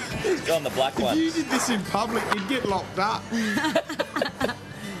 He's gone the black If one. you did this in public, you'd get locked up.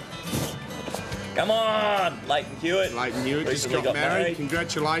 Come on, Leighton Hewitt. Leighton Hewitt just Recently got married.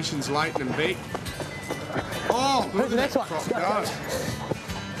 Congratulations, Leighton and Beck. Oh, look Who's the at next that one? crop Go. go.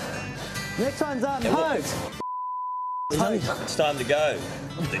 Next one's Hogs. It's time to go.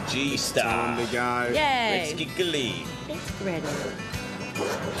 The G Star. Time to go. Yay. Let's get glee. It's ready.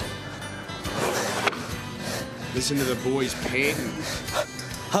 Listen to the boys panting.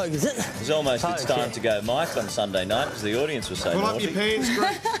 Hogs, is it? It's almost its Okay. time to go, Mike, on Sunday night because the audience was so Pull up naughty. your pants,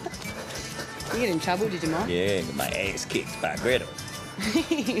 Greg. You get in trouble, did you, Mike? Yeah, got my ass kicked by Gretel.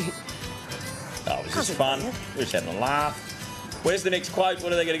 Oh, it was just fun. We're just having a laugh. Where's the next quote?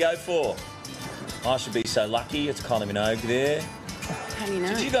 What are they going to go for? I should be so lucky. It's Kylie Minogue there. How do you know?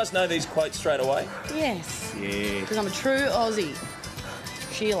 Did you guys know these quotes straight away? Yes. Yeah. Because I'm a true Aussie.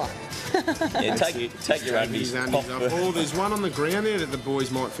 Sheila. Yeah, take your undies His undies off. up. Oh, there's one on the ground there that the boys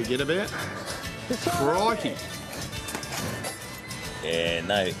might forget about. Crikey. Yeah,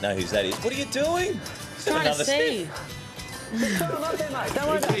 know whose that is. What are you doing? Is that Trying to another see. sniff? Put them up there, mate. Don't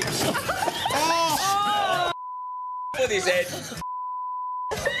worry about it. Oh! With his head.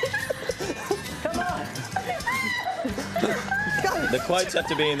 The quotes have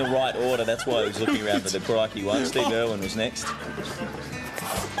to be in the right order. That's why he was looking around for the crikey one. Steve Irwin was next.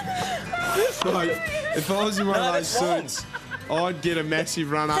 Like, if I was in one No, of those that's wrong. suits, I'd get a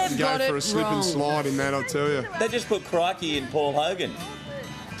massive run up They've and go got for a it slip wrong. and slide in that, I'll tell you. They just put crikey in Paul Hogan.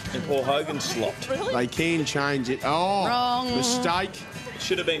 In Paul Hogan's slot. They can change it. Oh, Wrong. mistake.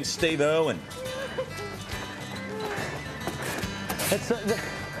 Should have been Steve Irwin. It's, the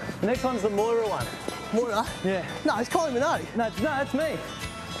next one's the Moira one. Moira? Yeah. No, it's Kylie Minogue. No, it's me.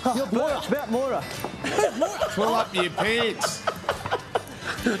 You're Moira. It's about Moira. Pull up your pants.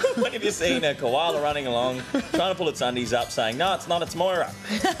 When have you seen a koala running along, trying to pull its undies up, saying, no, it's not, it's Moira.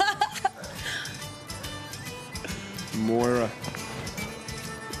 Moira.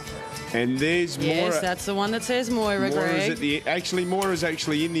 And there's Moira. Yes, that's the one that says Moira, Moira's at Greg. the Moira's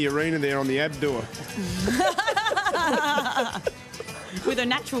actually in the arena there on the ab door. With a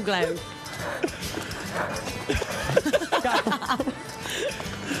natural glow.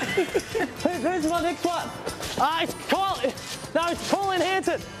 Who's my next one? It's Colin. No, it's Colin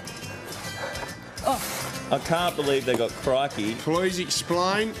Hanson. I can't believe they got crikey. Please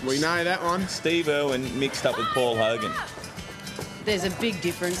explain. We know that one. Steve Irwin mixed up with Paul Hogan. There's a big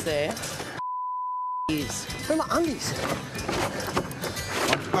difference there. Is. Where are my undies?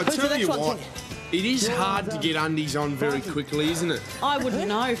 I'll Who's the tell you next one, what. Timmy? It is hard to get undies on very quickly, isn't it? I wouldn't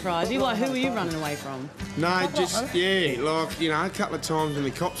know, Friesy. Like, who are you running away from? No, just, yeah, like, you know, a couple of times when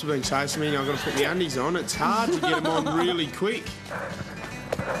the cops have been chasing me and I've got to put the undies on, it's hard to get them on really quick.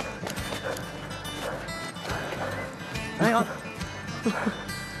 Hang on.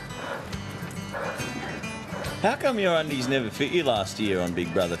 How come your undies never fit you last year on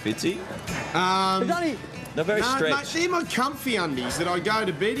Big Brother, Fitzy? They're very no, stretched. Mate, they're my comfy undies that I go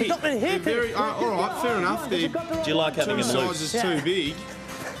to bed in. They're very, all right, fair enough. They're Do you like having two them loose? sizes too big,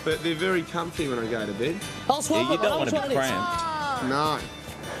 but they're very comfy when I go to bed. I'll swap Yeah, you it. don't I'll want to try be this. cramped. No.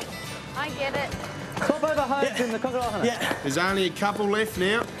 I get it. Swap over Hogs and the crocodile hunter. Yeah. There's only a couple left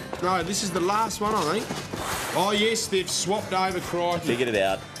now. No, this is the last one, I think. Oh, yes, they've swapped over, crikey. Figured it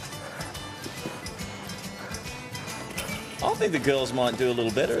out. I think the girls might do a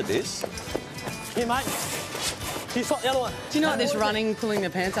little better at this. Here, mate. You swap the other one. Do you know what this running, pulling the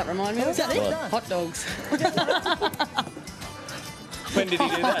pants up remind me of? Hot dogs. When did he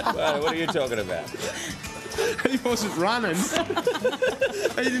do that? What are you talking about? He wasn't running.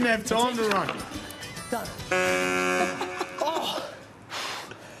 He didn't have time to run. Done.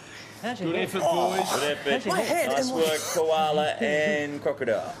 Good effort, boys. Good effort. My head Nice and work, koala and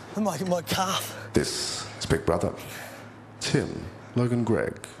crocodile. my calf. This is Big Brother. Tim, Logan,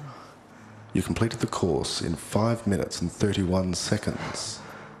 Greg. You completed the course in 5 minutes and 31 seconds.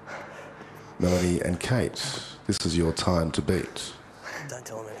 Melanie and Kate, this is your time to beat. Don't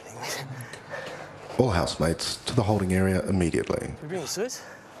tell them anything. All housemates to the holding area immediately. Can we bring a suit?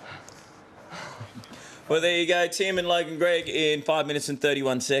 Well, there you go. Tim and Logan Gregg in 5 minutes and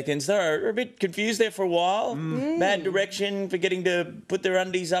 31 seconds. They were a bit confused there for a while. Bad direction, forgetting to put their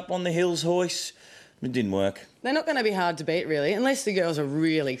undies up on the Hills hoist. It didn't work. They're not going to be hard to beat, really, unless the girls are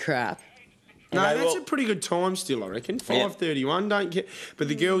really crap. No, Okay, that's well- a pretty good time still, I reckon. 5:31, don't get. But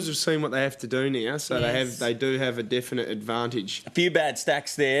the girls have seen what they have to do now, so they do have a definite advantage. A few bad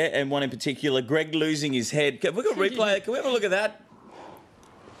stacks there, and one in particular, Greg losing his head. Can we got replay it? Can we have a look at that?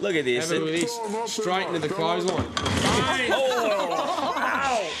 Look at this. Have a look at this. Straight into the clothesline. Oh,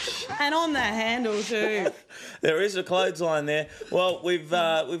 ouch! And on the handle, too. There is a clothesline there. Well, we've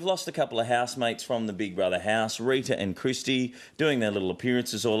lost a couple of housemates from the Big Brother house, Rita and Christy, doing their little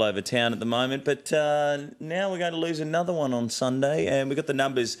appearances all over town at the moment. But now we're going to lose another one on Sunday, and we've got the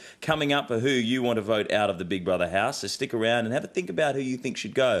numbers coming up for who you want to vote out of the Big Brother house. So stick around and have a think about who you think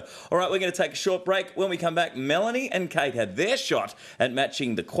should go. All right, we're going to take a short break. When we come back, Melanie and Kate have their shot at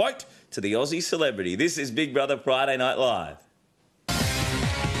matching the quote to the Aussie celebrity. This is Big Brother Friday Night Live.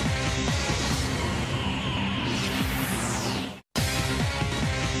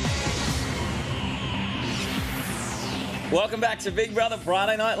 Welcome back to Big Brother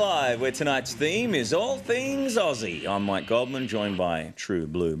Friday Night Live, where tonight's theme is all things Aussie. I'm Mike Goldman, joined by True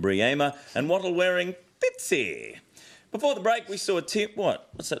Blue Bree Amer and wattle-wearing Fitzy. Before the break, we saw Tim.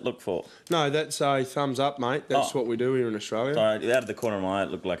 What's that look for? No, that's a thumbs up, mate. That's what we do here in Australia. Sorry, out of the corner of my eye,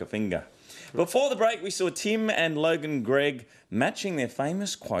 it looked like a finger. Before the break, we saw Tim and Logan Gregg matching their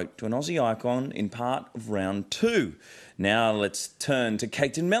famous quote to an Aussie icon in part of round 2. Now let's turn to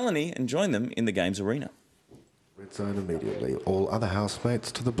Kate and Melanie and join them in the game's arena. Red zone immediately. All other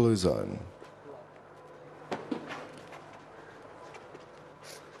housemates to the blue zone.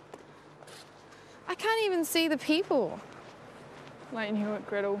 I can't even see the people. Leighton Hewitt,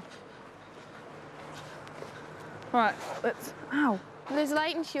 Gretel. Right, let's. Ow. There's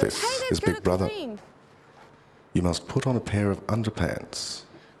Leighton Hewitt. This Hey, there's is Big Gretel Brother. Queen. You must put on a pair of underpants.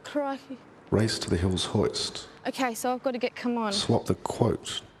 Crikey. Race to the Hills hoist. Okay, so I've got to get come on. Swap the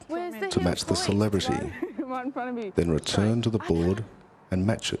quote Where's the to match the celebrity. Right in front of you. Then return to the board and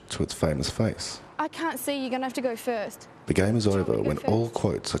match it to its famous face. I can't see. You're going to have to go first. The game is over go when first? all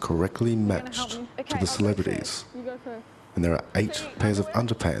quotes are correctly help matched me? Okay, to I'll the go celebrities. You go first. And there are 8 pairs of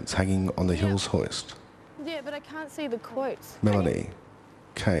underpants hanging on the Hills hoist. Yeah, but I can't see the quotes. Melanie,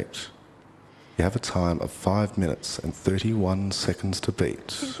 Kate, you have a time of 5 minutes and 31 seconds to beat.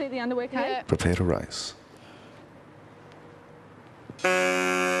 Can you see the underwear, Kate? Yeah. Prepare to race.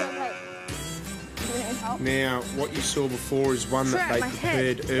 Okay. Do you need help? Now, what you saw before is one that Crap, they my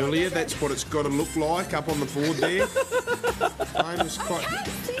head. prepared earlier. That's what it's got to look like up on the board there. Famous quote. I can't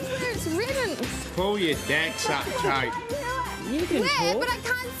see where it's written. Pull your dacks up, Kate. You can Where? talk. But I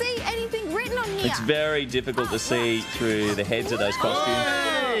can't see anything written on here. It's very difficult to see through the heads of those costumes.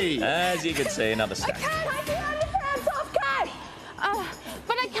 Hey! As you can see, another I stack. can't. I see underpants off, Kate.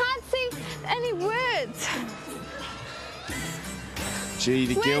 But I can't see any words. Gee,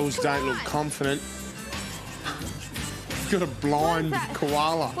 the Where's girls don't look Koala? confident. Got a blind What's that?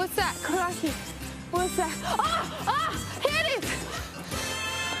 koala. What's that? Crikey. What's that? Here it is.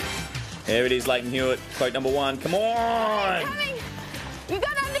 There it is, Leighton Hewitt. Quote number 1. Come on! Coming. You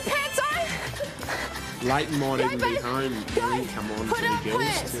got underpants on? Leighton might Go, even be babe. home. Go. Really come on Put to the on girls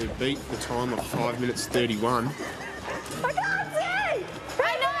pants. to beat the time of 5 minutes 31. I can't see.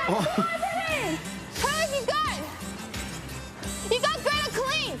 I know. What's happening? Who have you got? You got Gretel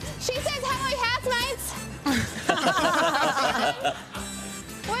Clean. She says hello, housemates.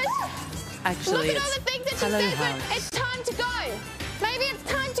 Actually, Look at all the things that she hello, says when house. it's time to go. Maybe it's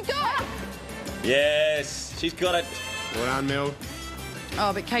time to go. Yes, she's got it. Well done, Mel.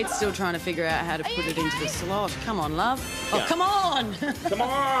 Oh, but Kate's still trying to figure out how to put it into the slot. Come on, love. Oh, Yeah. come on. Come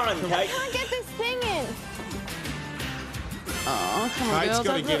on, Kate. I can't get this thing in. Oh, come on, Kate's girls.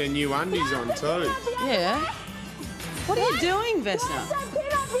 got to get her new undies on too. Yeah. What are you doing, Vesna?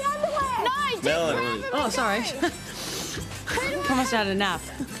 No, Melanie. Oh, sorry. I must have had a nap.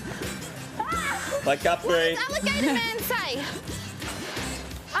 Wake up, Bree. Alligator man say?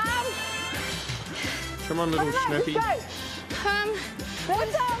 Come on, little snappy.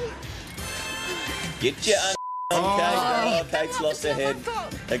 What's Get your on, Kate. Oh, Kate's lost her head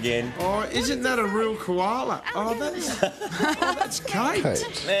again. Oh, isn't that a real koala? Oh, that's Kate.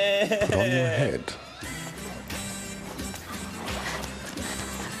 Kate, put on your head.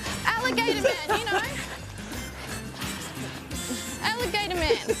 Alligator man, you know? Alligator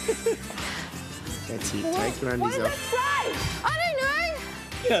man. That's it. Take your undies off. I don't know.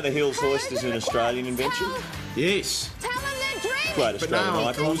 You know the Hills hoist is an Australian invention? Yes. Tell them they're dreaming. Great But no Australian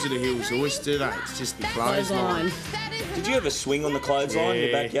one icon. calls it a Hills hoist, do they? It's just the clothesline. Did you ever swing on the clothesline in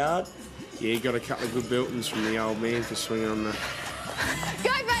your backyard? Yeah, got a couple of good built-ins from the old man for swinging on the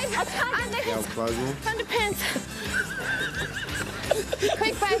Go, babe. the old clothesline. Underpants.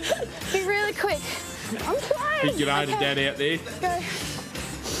 Quick, babe. Be really quick. I'm trying. Big g'day to Dad out there. Go.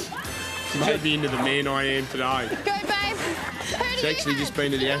 Maybe into the man I am today. Go, babe. It's actually just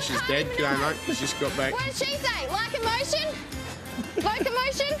been to the Ashes, Dad. G'day, mate. He's just got back. What did she say? Locomotion?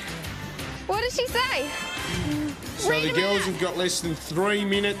 Locomotion? What did she say? So the girls have got less than 3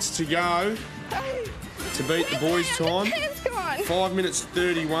 minutes to go to beat the boys' time. 5 minutes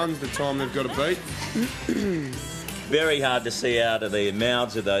 31's the time they've got to beat. Very hard to see out of the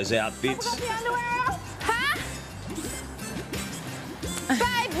mouths of those outfits.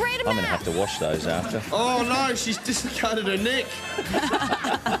 Babe, read them I'm going to have to wash those after. Oh no, she's dislocated her neck.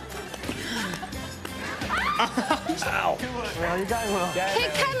 Ow. Well, you're going well.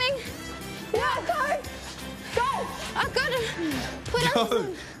 Keep coming. Yeah, go. Go. I've got to put on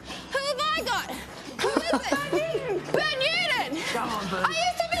some. Who have I got? Who is it? Bert Newton. Come on, Bert. I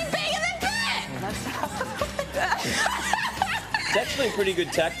used to be bigger than Bert. It's actually a pretty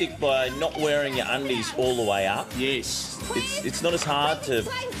good tactic by not wearing your undies all the way up. Yes. It's not as hard to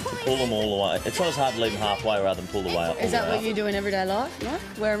pull them all the way. It's not as hard to leave them halfway rather than pull the way up. Is that what you do in everyday life? No?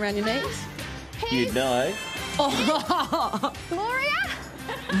 Wear them around your knees? You'd know. Oh. Moria?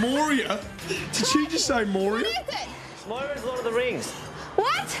 Moria? Did you just say Moria? What is it? Moria's Lord of the Rings.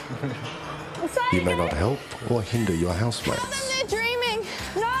 What? You may not help or hinder your housemates. They're dreaming.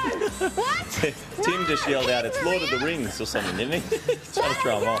 No. What? Tim just yelled out, it's Lord of the Rings or something, didn't he? Trying to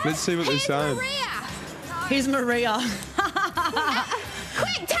throw him off. Let's see what they're saying. Here's Maria. Quick,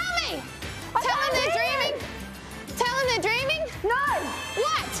 tell me. Tell them they're dreaming. Tell them they're dreaming. No.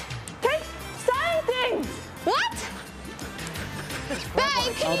 What? Keep saying things. What?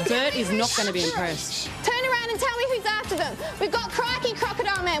 Babe, can you Bert is not going to be impressed. turn around and tell me who's after them? We've got Crikey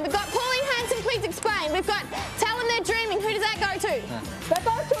Crocodile Man. We've got Pauline Hanson, please explain. We've got Tell them they're dreaming. Who does that go to? That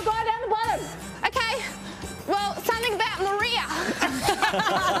goes to a guy down the bottom. Okay. Well, something about Maria.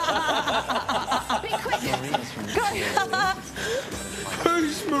 Be quick. Go.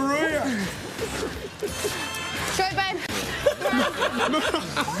 Who's Maria? Go, babe.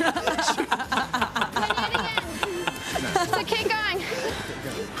 So keep going.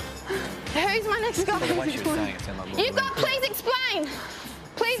 Who's my next guy? You've got please explain.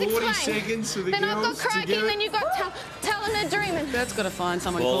 Please 40 explain. seconds for the Then I've got girls to Crikey, get and it. then you've got Tell them they're dreaming. Bert's got to find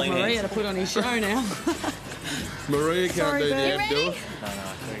someone Pauline called Maria Hanson. to put on his show now. Maria can't Sorry, do the Bert. outdoor.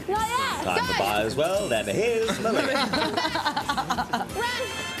 Not yet. Time to buy as well. Down to here's Maria. Run.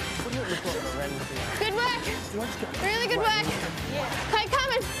 Good work. Really good work. Okay,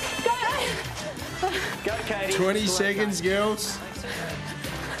 coming. Go. Go, Katie. 20 seconds, girls.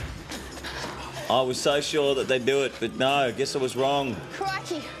 I was so sure that they'd do it, but no, I guess I was wrong.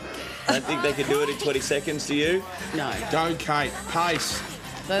 Crikey. I don't think they could do it in 20 seconds, do you? No. Go, Kate. Pace.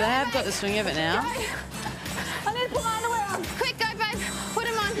 So they have got the swing of it now. I need to put my underwear on. Quick, go, babe. Put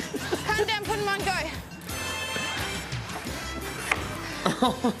them on. Calm down, put them on, go.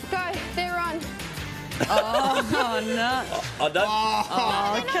 Go, they're on. Oh, no. I don't.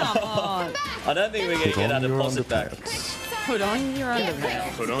 Oh, come on. I don't think we're going to Put get our on your deposit back. underpants. Put on your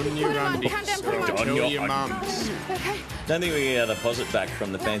underwear. Put on your Put 'em on. undies. Calm down, put 'em Or on. tell your your mums. Okay. Don't think we're going to get our deposit back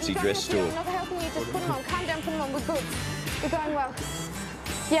from the fancy dress store. I'm not helping you. Just put them on. Calm down, put them on. We're good. We're going well.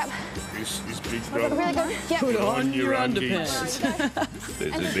 Yep. This is Big Really Brother. good. Yep. Put on your undies. underpants.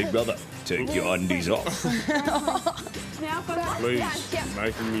 There's a big brother. Take your undies off. Now, go. Please, Yep. you're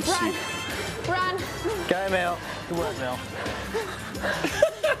making me Run. sick. Run. Go, Mel. Good work, Mel.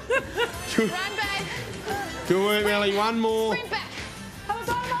 Run, babe. Good work, Melly. One more. Sprint back. Have we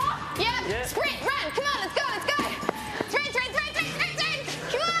got more? Yep. Yeah. Sprint. Run. Come on. Let's go. Let's go. Sprint, sprint, sprint, sprint, sprint, sprint.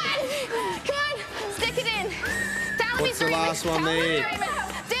 Come on. Come on. Stick it in. Tell What's the last one there?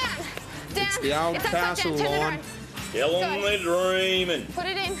 Down. It's the old castle line. Still on the dreaming. Put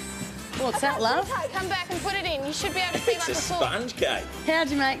it in. What's that, love? Come back and put it in. You should be able to see It's like a before. sponge cake. How'd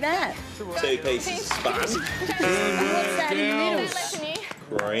you make that? 2 pieces of sponge. What's that in the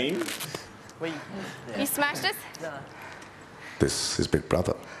middle? Cream. You smashed us? This is Big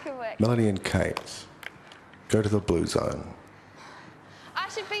Brother. Good work. Melanie and Kate, go to the blue zone. I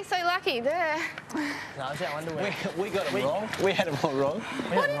should be so lucky. There. No, it's our underwear. We got it wrong. We had it all wrong.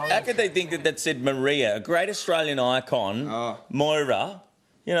 How could they think that said Maria, a great Australian icon, Moira,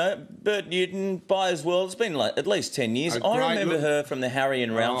 you know, Bert Newton, by as well. It's been like at least 10 years. I remember her from the Harry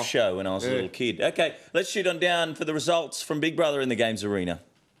and Ralph show when I was a little kid. OK, let's shoot on down for the results from Big Brother in the Games Arena.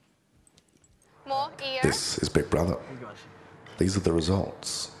 More ear. This is Big Brother. These are the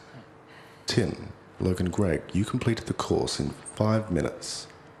results. Tim, Logan, Greg, you completed the course in 5 minutes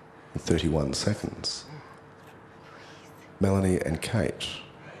and 31 seconds. Melanie and Kate,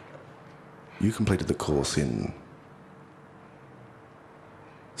 you completed the course in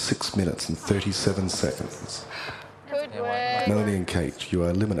 6 minutes and 37 seconds. Good work. Melanie and Kate, you are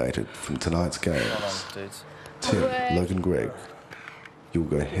eliminated from tonight's games. Tim, Logan, Greg, you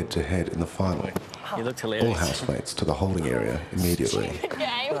will go head-to-head in the final. You looked hilarious. All housemates to the holding area immediately.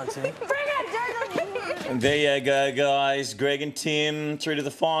 And there you go, guys. Greg and Tim through to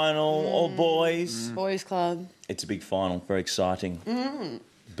the final. All boys. Boys Club. It's a big final. Very exciting.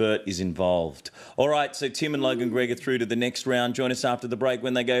 Bert is involved. All right, so Tim and Logan Greg are through to the next round. Join us after the break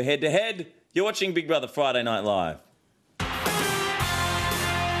when they go head-to-head. You're watching Big Brother Friday Night Live.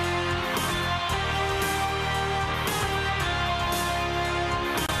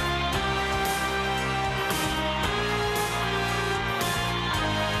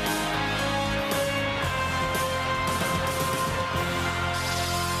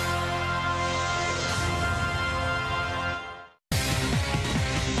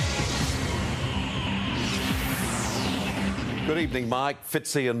 Good evening, Mike,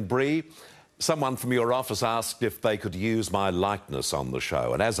 Fitzy and Bree. Someone from your office asked if they could use my likeness on the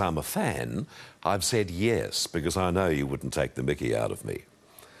show, and as I'm a fan, I've said yes, because I know you wouldn't take the mickey out of me.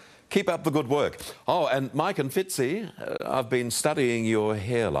 Keep up the good work. Oh, and Mike and Fitzy, I've been studying your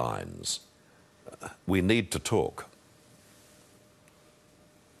hairlines. We need to talk.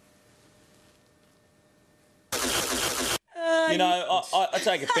 You know, I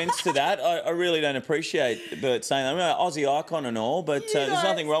take offence to that. I really don't appreciate Bert saying that. I'm an Aussie icon and all, but there's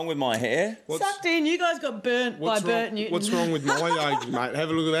nothing wrong with my hair. Sucked in. You guys got burnt by Bert Newton. What's wrong with my age, mate?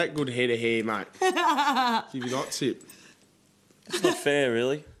 Have a look at that good head of hair, mate. Give you that tip. It's not fair,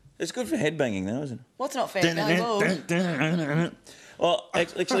 really. It's good for headbanging, though, isn't it? What's not fair? Go, Well,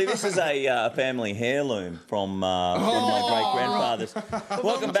 actually, this is a family heirloom from my great-grandfathers.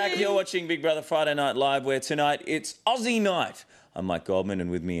 Welcome back. You're watching Big Brother Friday Night Live, where tonight it's Aussie night. I'm Mike Goldman,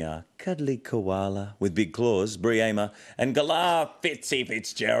 and with me are Cuddly Koala with big claws, Bree, Amer, and Galah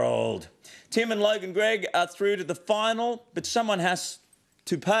Fitzgerald. Tim and Logan Greg are through to the final, but someone has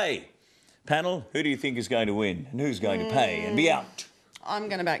to pay. Panel, who do you think is going to win, and who's going to pay and be out? I'm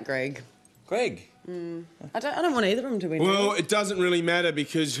going to back Greg. Greg? I don't want either of them to win. Well, it doesn't really matter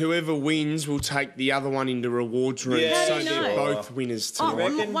because whoever wins will take the other one into rewards room. Yeah, so you they're know. both winners Oh,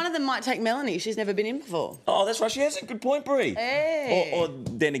 tonight. one of them might take Melanie. She's never been in before. Oh, that's right. She has a good point, Bree. Hey. Or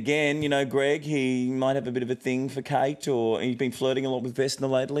then again, you know, Greg, he might have a bit of a thing for Kate, or he's been flirting a lot with Vesna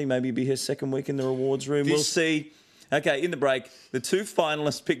lately. Maybe it'll be her second week in the rewards room. We'll see. Okay, in the break, the two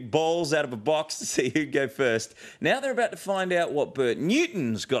finalists pick balls out of a box to see who'd go first. Now they're about to find out what Bert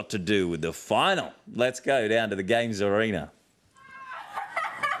Newton's got to do with the final. Let's go down to the Games Arena.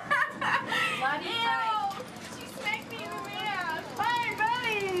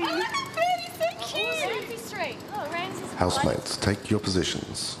 Housemates, take your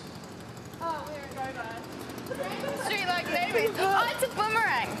positions. Street like babies. Oh, it's a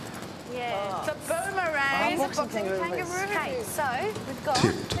boomerang. Yeah, it's a boomerang. It's a boxing kangaroo. Okay, so we've got...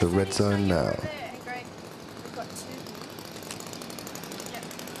 Tip to the red zone now. We've got two. Yep,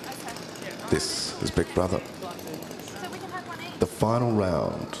 okay. This is Big Brother. So we can have one each. The final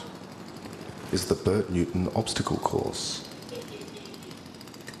round is the Bert Newton obstacle course.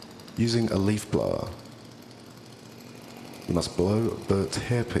 Using a leaf blower, you must blow Bert's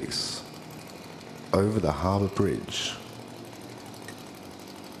hairpiece over the harbour bridge,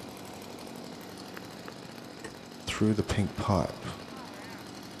 through the pink pipe,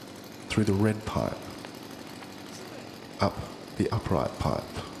 through the red pipe, up the upright pipe,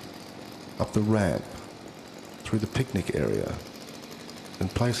 up the ramp, through the picnic area,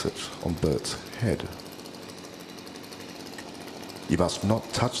 and place it on Bert's head. You must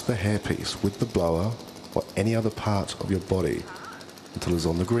not touch the hairpiece with the blower or any other part of your body until it is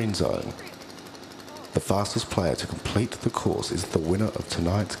on the green zone. The fastest player to complete the course is the winner of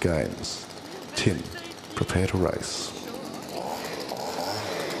tonight's games. Tim, prepare to race.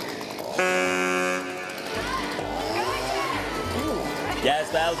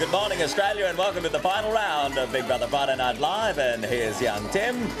 Yes, well, good morning, Australia, and welcome to the final round of Big Brother Friday Night Live. And here's young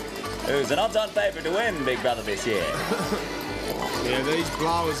Tim, who's an odds-on favourite to win Big Brother this year. Yeah, these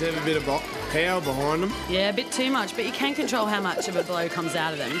blowers have a bit of power behind them. Yeah, a bit too much, but you can control how much of a blow comes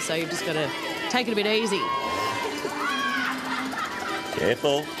out of them, so you've just got to take it a bit easy.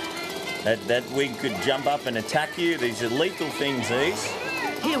 Careful. That wig could jump up and attack you. These are lethal things, these.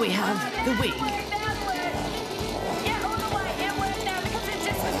 Here we have the wig.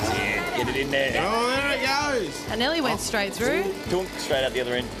 Yeah, get it in there. Oh, there it goes. And Nelly went straight through. Dunk, straight out the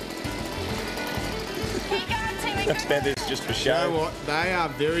other end. The feathers just for show. You know what? They are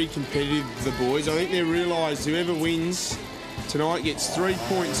very competitive, the boys. I think they realise whoever wins tonight gets 3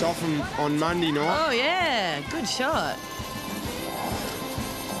 points off them on Monday night. Oh, yeah. Good shot.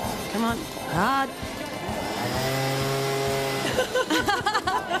 Come on. Hard.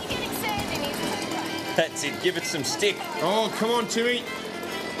 That's it. Give it some stick. Oh, come on, Timmy.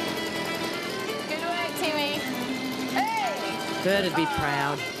 Good work, Timmy. Hey! Bert would be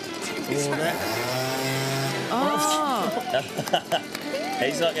proud. Oh.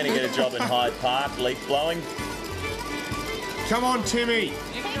 He's not going to get a job in Hyde Park, leaf blowing. Come on, Timmy.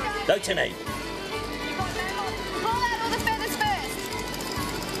 Go, Timmy. Pull out all the feathers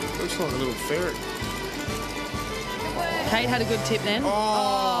first. Looks like a little ferret. Kate had a good tip then.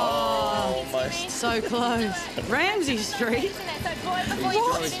 Oh, almost. So close. Ramsey Street. He's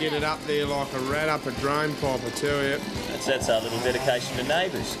trying to get it up there like a rat up a drain pipe, I tell you. That's our little dedication to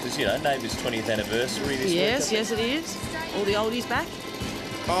Neighbours, because, you know, Neighbours' 20th anniversary this week. Yes, yes, it is. All the oldies back.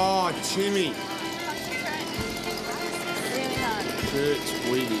 Oh, Timmy. Bert's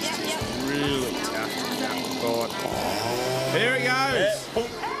wig is just really tough to cut. There he goes.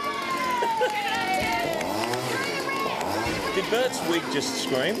 Did Bert's wig just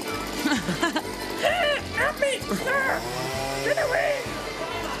scream? Help me! Get away!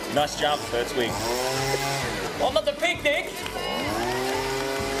 Nice jump, Bert's wig. On at the picnic!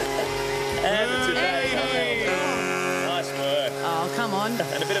 And today. Nice work. Oh, come on.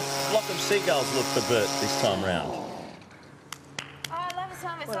 And a bit of flock of seagulls look for Bert this time round.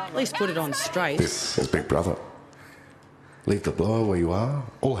 At least put it on straight. This is Big Brother. Leave the blower where you are,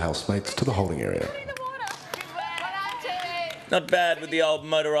 all housemates to the holding area. Not bad with the old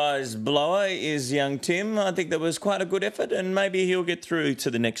motorised blower is young Tim. I think that was quite a good effort, and maybe he'll get through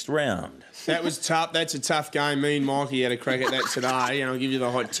to the next round. That was tough. That's a tough game. Me and Mikey had a crack at that today. And I'll give you the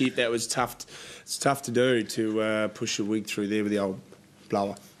hot tip. That was tough. It's tough to do, to push a wig through there with the old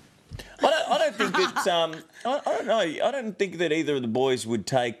blower. I don't think it's. I don't know. I don't think that either of the boys would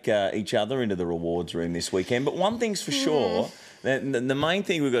take each other into the rewards room this weekend. But one thing's for sure. The main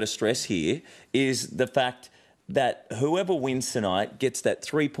thing we've got to stress here is the fact that whoever wins tonight gets that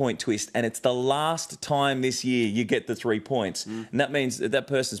 3-point twist, and it's the last time this year you get the 3 points. And that means that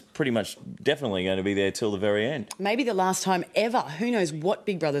person's pretty much definitely going to be there till the very end. Maybe the last time ever. Who knows what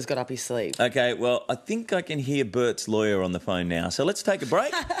Big Brother's got up his sleeve? Okay, well, I think I can hear Bert's lawyer on the phone now. So let's take a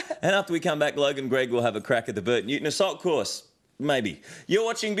break. And after we come back, Logan Gregg will have a crack at the Bert Newton assault course. Maybe. You're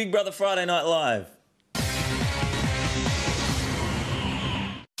watching Big Brother Friday Night Live.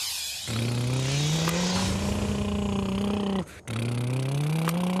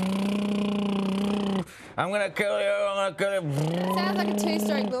 I'm gonna kill you, I'm gonna kill you. Sounds like a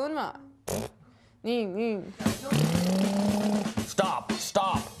two-stroke lawnmower. Stop,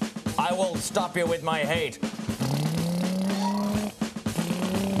 stop. I will stop you with my hate.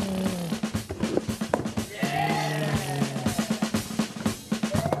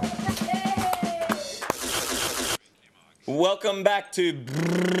 Welcome back to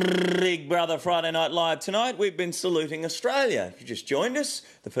Big Brother Friday Night Live. Tonight we've been saluting Australia. If you just joined us,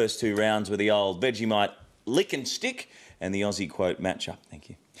 the first 2 rounds were the old Vegemite lick and stick and the Aussie quote matchup. Thank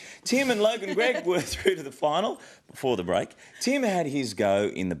you. Tim and Logan Gregg were through to the final before the break. Tim had his go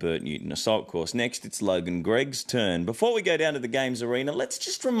in the Bert Newton assault course. Next, it's Logan Gregg's turn. Before we go down to the games arena, let's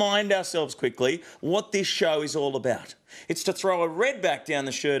just remind ourselves quickly what this show is all about. It's to throw a redback down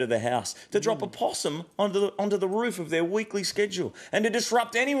the shirt of the house, to drop a possum onto the roof of their weekly schedule, and to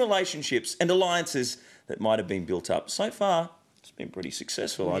disrupt any relationships and alliances that might have been built up. So far, it's been pretty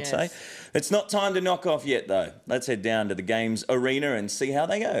successful, I'd say. It's not time to knock off yet, though. Let's head down to the games arena and see how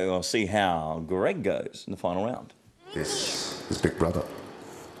they go, or see how Gregg goes in the final round. This is Big Brother.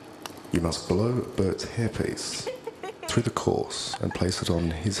 You must blow Bert's hairpiece through the course and place it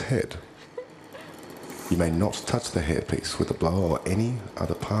on his head. You may not touch the hairpiece with a blower or any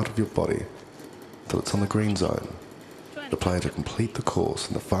other part of your body till it's on the green zone. The player to complete the course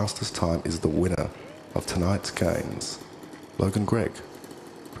in the fastest time is the winner of tonight's games. Logan Gregg,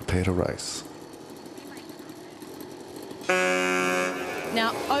 prepare to race.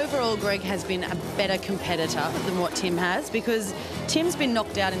 Now, overall, Greg has been a better competitor than what Tim has, because Tim's been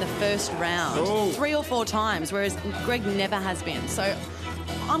knocked out in the first round 3 or 4 times, whereas Greg never has been. So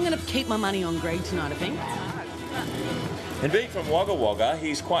I'm going to keep my money on Greg tonight, I think. And being from Wagga Wagga,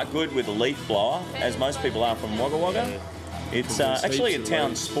 he's quite good with a leaf blower, as most people are from Wagga Wagga. It's actually a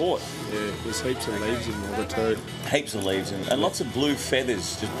town sport. Yeah, there's heaps of leaves in Wagga too. Heaps of leaves and lots of blue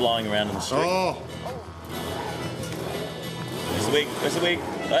feathers just blowing around in the street. Oh! There's the wig. There's the wig.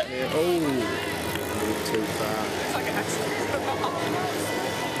 Yeah. Oh, too far. It's like an accident.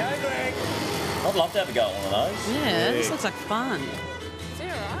 Go, Greg. I'd love to have a go at one of those. Yeah, this looks like fun. Is he all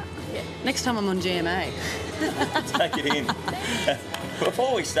right? Yeah. Next time I'm on GMA. Take it in.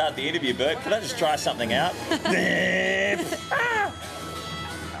 Before we start the interview, Bert, can I just try something out?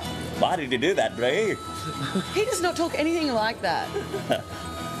 Why did you do that, Bree? He does not talk anything like that.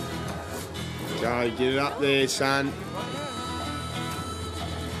 Go, get it up there, son.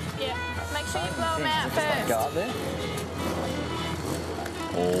 Yeah, make sure you blow them out first. Go up there.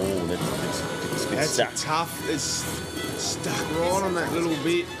 Oh, That's a tough. It's stuck right on that little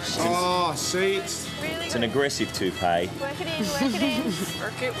bit. Oh, see, it's an aggressive toupee. Work it in, work it in.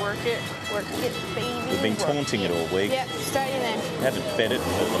 Work it, work it. Work it, baby. We've been taunting it all week. Yep, straight in there. We haven't fed it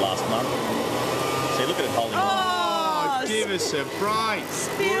for the last month. See, look at it holding on. Oh, give us a break.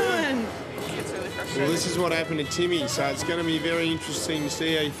 Spewing. It's really frustrating. Well, this is what happened to Timmy, so it's going to be very interesting to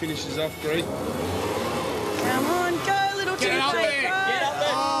see how he finishes off, Bree. Come on, go, little Get up toupee, there. go. Get up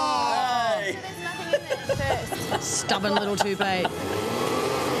there. Oh. Hey. There's nothing in there first. Stubborn little toupee.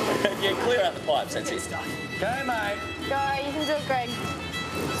 Yeah, clear out the pipes, that's it. Go, mate. Go, you can do it, Greg.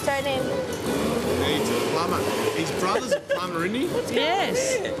 Straight in. He's a plumber. His brother's a plumber, isn't he?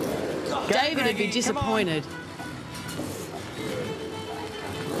 Yes. David would be disappointed.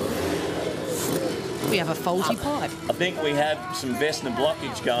 We have a faulty pipe. I think we have some Vesna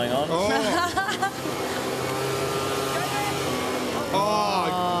blockage going on.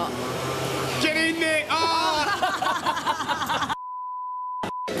 Oh. Get in there. Oh.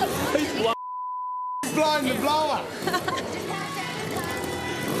 He's blowing the blower.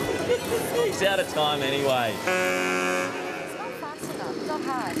 He's out of time anyway. It's not fast enough. It's not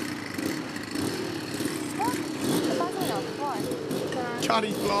hard. What? It's fast enough. Why? Cut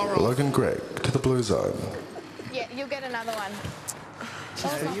his blower off. Logan Gregg to the blue zone. Yeah, you'll get another one.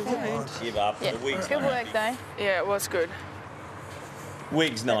 You won't give up. Yeah, The wig's good not work though. Yeah, it was good.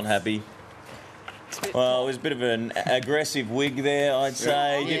 Wig's not happy. Well, it was a bit of an aggressive wig there, I'd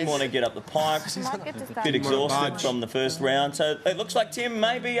say. Didn't want to get up the pipe. Might get to start. Bit exhausted from the first round. So it looks like Tim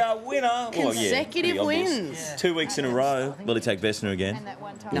may be our winner. Consecutive well, yeah, wins. 2 weeks in a row. Will he take Vesna again? And that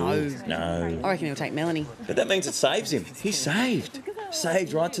one time. No. I reckon he'll take Melanie. But that means it saves him. He's saved.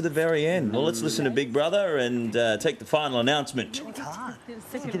 Saved right to the very end. Well, let's listen to Big Brother and take the final announcement. It's hard. You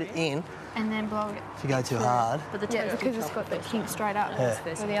get it in. And then blow it. If you go too hard. Yeah, because it's got the kink straight up. Yeah.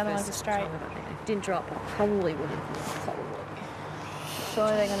 Where the other ones are straight. Didn't drop. Probably would have.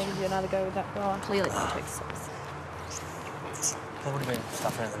 Surely they're going to give you another go with that blower. Clearly going to. There would have been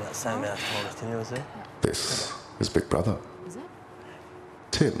stuff around about the same amount of time as Timmy was there. This is Big Brother. Is it?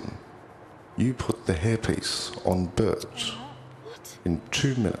 Tim, you put the hairpiece on Birch in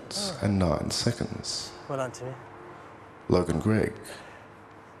 2 minutes and 9 seconds. Well done, Timmy. Logan Gregg,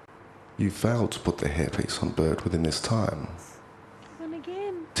 you failed to put the hairpiece on Bird within this time. Won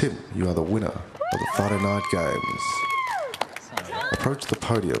again. Tim, you are the winner of the Friday night games. Approach the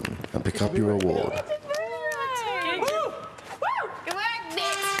podium and pick up your award. Good work,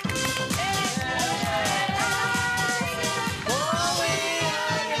 Nick.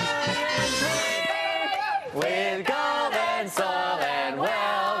 With gold and soul and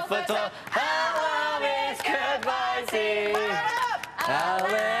wealth for toil, our love is goodbye, see. Our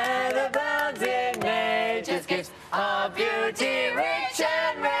land abounds in nature's gifts of beauty, rich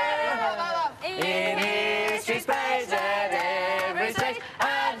and rare. In history's page at every stage,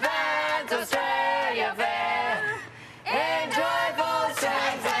 advance Australia fair. In joyful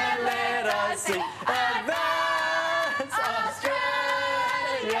strains and let us sing, advance Australia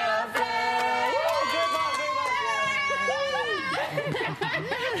fair.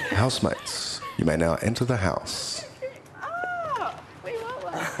 Housemates, you may now enter the house.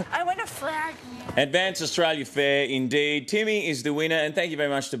 I want a flag. Advance Australia Fair, indeed. Timmy is the winner, and thank you very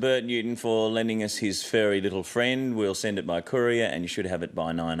much to Bert Newton for lending us his furry little friend. We'll send it by courier, and you should have it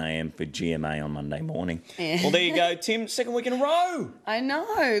by 9 a.m. for GMA on Monday morning. Yeah. Well, there you go, Tim. Second week in a row. I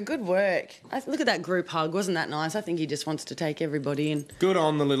know. Good work. Look at that group hug. Wasn't that nice? I think he just wants to take everybody in. Good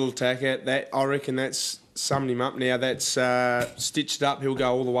on the little tacker. That, I reckon that's summed him up now. That's stitched up. He'll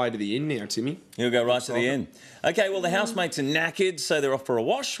go all the way to the end now, Timmy. He'll go right to the end. OK, well, the housemates are knackered, so they're off for a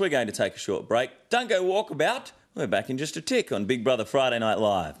wash. We're going to take a short break. Don't go walkabout. We're back in just a tick on Big Brother Friday Night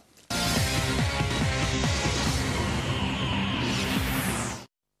Live.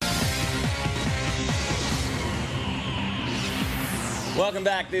 Welcome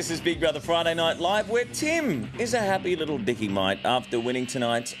back. This is Big Brother Friday Night Live, where Tim is a happy little dicky mite after winning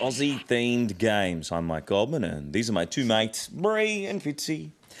tonight's Aussie-themed games. I'm Mike Goldman, and these are my two mates, Bree and Fitzy.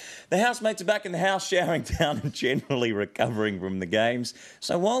 The housemates are back in the house, showering down and generally recovering from the games.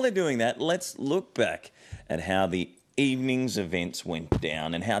 So while they're doing that, let's look back at how the evening's events went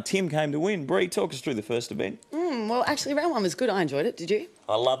down and how Tim came to win. Bree, talk us through the first event. Well, actually, round one was good. I enjoyed it. Did you?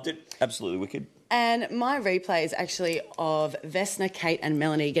 I loved it. Absolutely wicked. And my replay is actually of Vesna, Kate and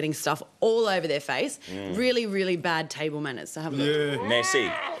Melanie getting stuff all over their face. Really, really bad table manners. So have a look. Yeah.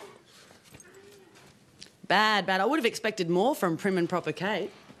 Messy. Bad. I would have expected more from prim and proper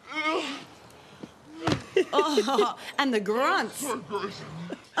Kate. Oh, and the grunts. Peanut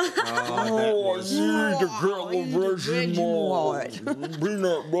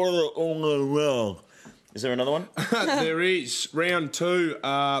butter on the well. Is there another one? There is. Round two,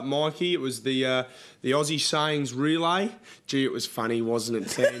 Mikey, it was the Aussie sayings relay. Gee, it was funny,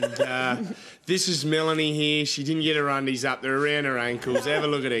 wasn't it? And this is Melanie here. She didn't get her undies up. They're around her ankles. Have a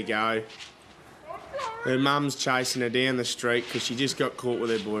look at her go. Her mum's chasing her down the street because she just got caught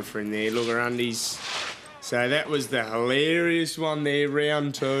with her boyfriend there. Look, her undies. So that was the hilarious one there,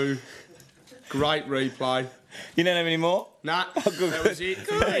 round two. Great replay. You don't have any more? No, that was it.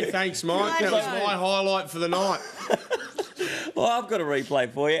 Hey, thanks, Mike. That was my highlight for the night. Well, I've got a replay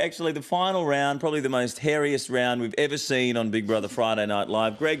for you. Actually, the final round, probably the most hairiest round we've ever seen on Big Brother Friday Night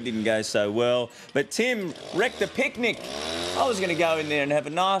Live. Greg didn't go so well, but Tim wrecked the picnic. I was going to go in there and have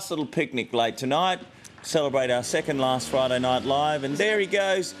a nice little picnic late tonight, celebrate our second last Friday Night Live, and there he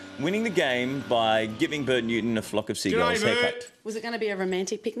goes, winning the game by giving Bert Newton a flock of seagulls haircut. Was it going to be a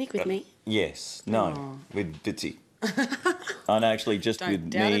romantic picnic with me? Yes. No. With Fitzy. Oh, no, actually, just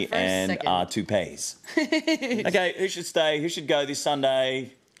with me and our toupees. OK, who should stay? Who should go this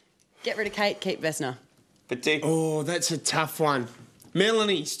Sunday? Get rid of Kate, keep Vesna. Fitzy? Oh, that's a tough one.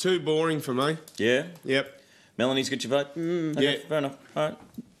 Melanie's too boring for me. Yeah? Yep. Melanie's got your vote? Okay, Yeah. fair enough. All right.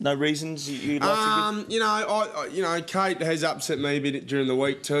 No reasons you'd like to give? You know, Kate has upset me a bit during the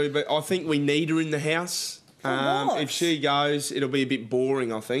week too, but I think we need her in the house. What? If she goes, it'll be a bit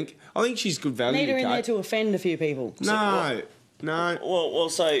boring, I think. I think she's good value, Need her in Kate. there to offend a few people. No. Well,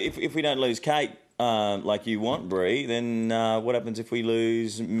 so if we don't lose Kate like you want, Bree, then what happens if we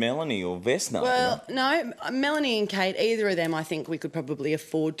lose Melanie or Vesna? Well, no, Melanie and Kate, either of them I think we could probably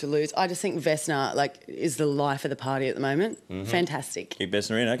afford to lose. I just think Vesna, is the life of the party at the moment. Fantastic. Keep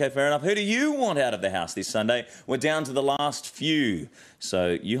Vesna in. OK, fair enough. Who do you want out of the house this Sunday? We're down to the last few.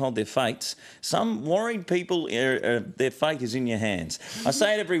 So you hold their fates. Some worried people, their fate is in your hands. I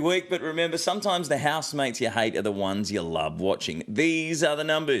say it every week, but remember, sometimes the housemates you hate are the ones you love watching. These are the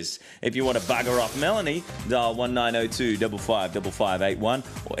numbers. If you want to bugger off Melanie, dial 1902 555581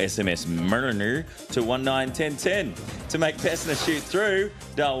 or SMS Merliner to 191010. To make Vesna shoot through,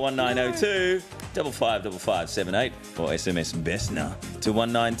 dial 1902 555578 or SMS Vesna to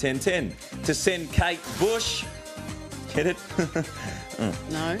 191010. To send Kate Bush, get it?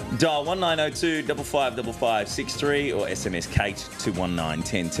 No. Dial 1902 555563 or SMS Kate to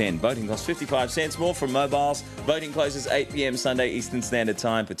 191010. Voting costs 55 cents more from mobiles. Voting closes 8 p.m. Sunday Eastern Standard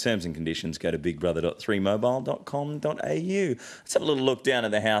Time. For terms and conditions, go to bigbrother.3mobile.com.au. Let's have a little look down at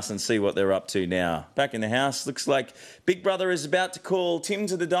the house and see what they're up to now. Back in the house, looks like Big Brother is about to call Tim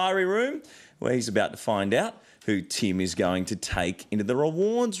to the diary room, where he's about to find out who Tim is going to take into the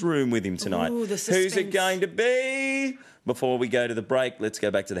rewards room with him tonight. Ooh, the Who's it suspense. going to be? Before we go to the break, let's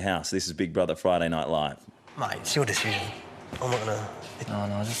go back to the house. This is Big Brother Friday Night Live. Mate, it's your decision. I'm not gonna...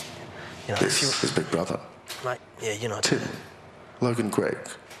 No, just... You know, This is Big Brother. Mate, yeah, you know... Tim, Logan, Greg,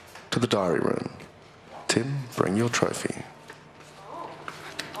 to the diary room. Tim, bring your trophy.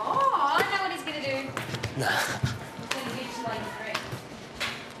 Oh, I know what he's going to do. Nah. He's going to give to Lady Greg.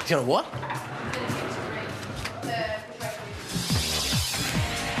 He's gonna what? He's going to give to Greg. The trophy.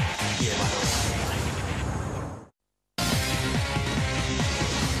 Yeah, mate.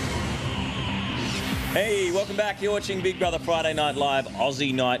 Hey, welcome back. You're watching Big Brother Friday Night Live,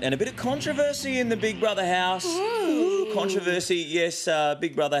 Aussie night, and a bit of controversy in the Big Brother house. Ooh, controversy, yes.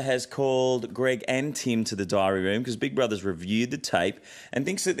 Big Brother has called Greg and Tim to the diary room because Big Brother's reviewed the tape and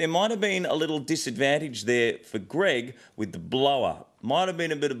thinks that there might have been a little disadvantage there for Greg with the blower. Might have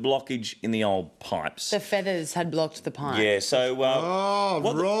been a bit of blockage in the old pipes. The feathers had blocked the pipe. Yeah, so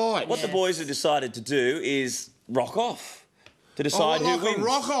what the boys have decided to do is rock off. To decide who wins.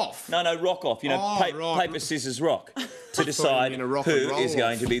 Rock off? No, rock off. You know, paper, scissors, rock. To decide who is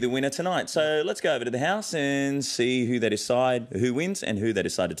going to be the winner tonight. So let's go over to the house and see who wins and who they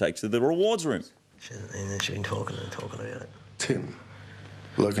decide to take to the rewards room. And then she's been talking about it. Tim,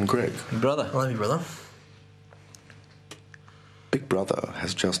 Logan, Greg. Big Brother. I love you, brother. Big Brother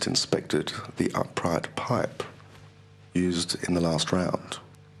has just inspected the upright pipe used in the last round.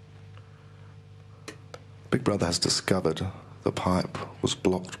 Big Brother has discovered the pipe was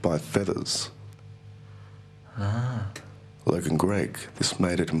blocked by feathers. Logan, Greg, this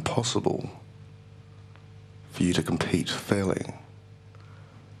made it impossible for you to compete fairly.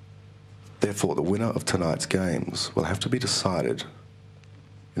 Therefore, the winner of tonight's games will have to be decided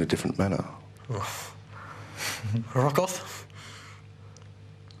in a different manner. Rock off?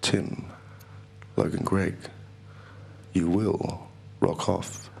 Tim, Logan, Greg, you will rock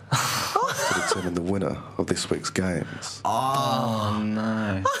off to determine the winner of this week's games. Oh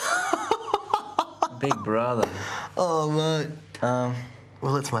no. Big Brother. Oh, mate.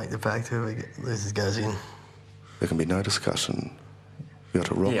 Well, let's make the pact. Whoever loses goes in. There can be no discussion. You got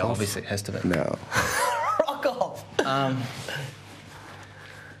to rock off. Yeah, obviously it has to be. Now. Rock off!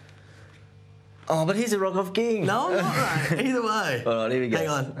 Oh, but he's a rock off king. No, I'm not, mate. Either way. All right, here we go. Hang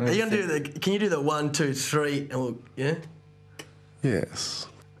on. Are you going to do can you do the 1, 2, 3 and we'll, yeah? Yes.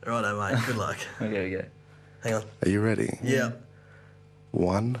 Righto, mate. Good luck. Okay, we go. Hang on. Are you ready? Yeah.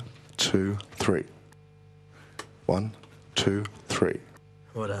 1, 2, 3. 1, 2, 3.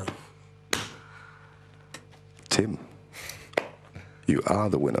 Well done. Tim, you are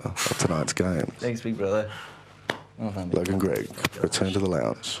the winner of tonight's games. Thanks, Big Brother. Well done, Big Logan, Greg, return to the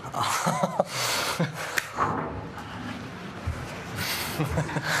lounge.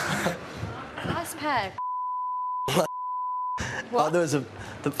 Nice pack. There was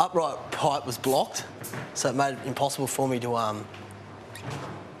the upright pipe was blocked, so it made it impossible for me to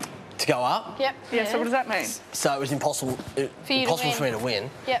go up. Yep. Yeah, so what does that mean? So it was impossible for me to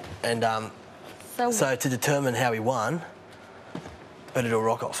win. Yep. And so to determine how he won, I had to do a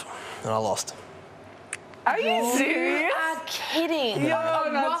rock off, and I lost. Are you serious? You are kidding. You're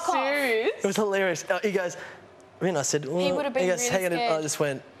Rock not off. serious. It was hilarious. He goes, I said, well, He would have been he goes, really hang on, scared. I just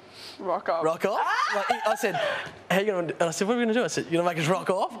went, Rock off. rock off? I said, how you going to do? And I said, what are we going to do? I said, you're going to make us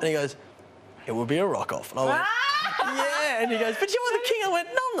rock off? And he goes, it would be a rock off. And I went, yeah. And he goes, but you were the king. I went,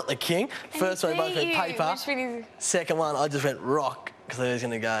 no, I'm not the king. First one, both went paper. Second one, I just went rock because I was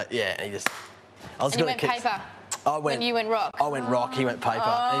going to go, yeah. And he just, I was And you going went to paper. When you went rock. I went rock, he went paper.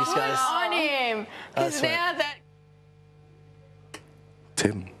 And he just goes, on him. Because That's right. now that...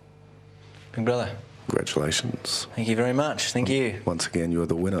 Tim, Big Brother. congratulations. Thank you very much. Thank you. Once again, you are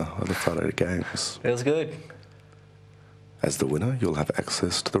the winner of the Friday games. Feels good. As the winner, you'll have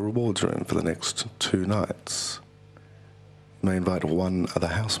access to the rewards room for the next 2 nights. You may invite one other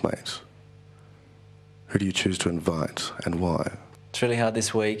housemate. Who do you choose to invite and why? It's really hard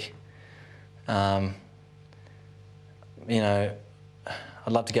this week. You know,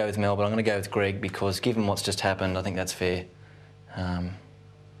 I'd love to go with Mel, but I'm going to go with Greg because given what's just happened, I think that's fair.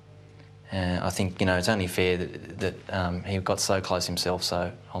 I think, you know, it's only fair that he got so close himself,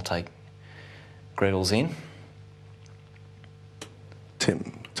 so I'll take Greggles in.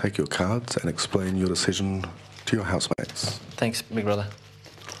 Tim, take your cards and explain your decision to your housemates. Thanks, Big Brother.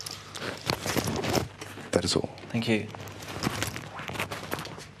 That is all. Thank you.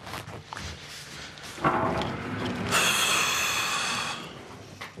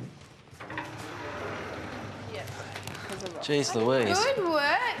 Jeez Louise. Good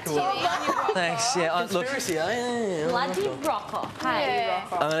work, Timmy. Thanks. Yeah, look, conspiracy, eh? Bloody rock off. Hey, Yeah.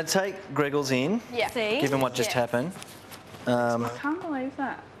 rock off. I'm going to take Greggles in, Yeah. See? given what just happened. I can't believe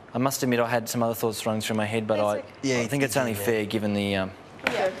that. I must admit I had some other thoughts running through my head, but I think it's only fair given the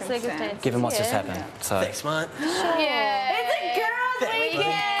Circumstances. given what's just happened. So Thanks, mate. Yeah. It's a girls'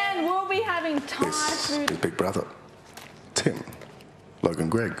 weekend. We'll be having Thai This food. is Big Brother. Tim, Logan,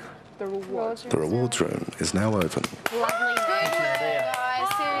 Greg. The rewards. The rewards room is now open. Lovely. Good work,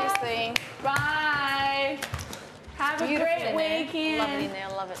 guys. Seriously. Bye. Have a Beautiful great in there. weekend. Love it in there.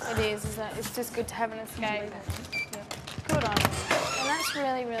 Love it. It is, isn't it? It's just good to have an escape. Good on them. And that's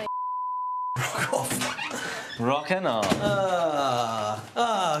really, really rock off. Rockin' on. Come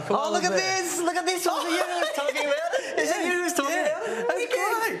on. Look at this. Look at this. Was it you who was talking about? Is it you who was talking about? That's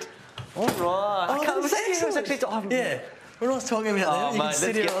great. All right. Oh, I can't that's believe you was actually talking. Yeah. When I was talking about that, you can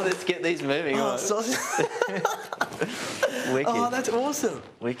sit let's get these moving. Oh, right. sausage. Wicked. Oh, that's awesome.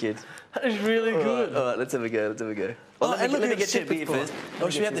 Wicked. That is really good. All right, let's have a go. Let's have a go. Oh, Let me get you a beer first. Oh,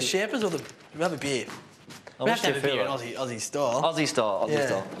 should we have the Sherpas or we have a beer? We have to have a beer in Aussie style. Aussie style.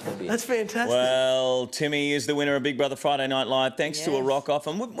 That's fantastic. Well, Timmy is the winner of Big Brother Friday Night Live thanks to a rock-off.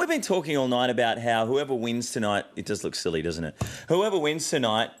 And we've been talking all night about how whoever wins tonight... It does look silly, doesn't it? Whoever wins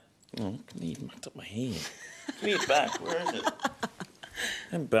tonight... Oh, you mucked up my hair. Give me it back. Where is it?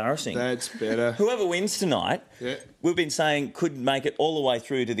 Embarrassing. That's better. Whoever wins tonight, we've been saying could make it all the way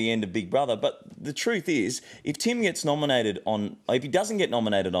through to the end of Big Brother. But the truth is, if Tim gets nominated if he doesn't get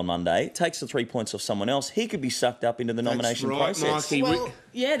nominated on Monday, takes the 3 points off someone else, he could be sucked up into the nomination process. Well,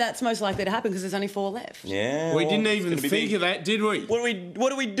 yeah, that's most likely to happen because there's only 4 left. Yeah. We didn't even think of that, did we?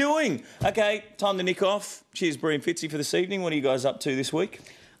 What are we doing? Okay, time to nick off. Cheers, Bree and Fitzy, for this evening. What are you guys up to this week?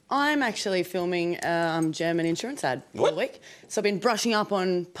 I'm actually filming a German insurance ad all week. So I've been brushing up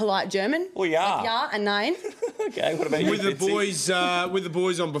on polite German. Oh, yeah. Like, ja and nein. Okay, what about you, with the Fitzy? with the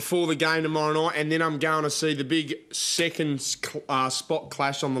boys on before the game tomorrow night, and then I'm going to see the big second spot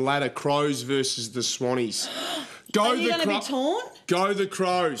clash on the ladder, Crows versus the Swannies. Are you going to be torn? Go the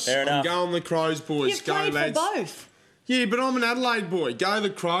Crows. Fair enough. I'm going the Crows, boys. You've played lads. for both. Yeah, but I'm an Adelaide boy. Go the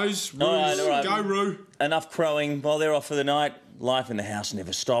Crows. All right. Go Roo. Enough crowing. While they're off for the night, life in the house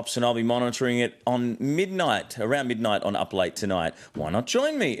never stops, and I'll be monitoring it on around midnight on Up Late tonight. Why not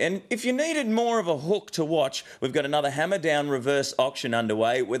join me? And if you needed more of a hook to watch, we've got another hammer down reverse auction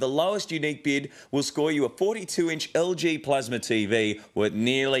underway where the lowest unique bid will score you a 42-inch LG plasma TV worth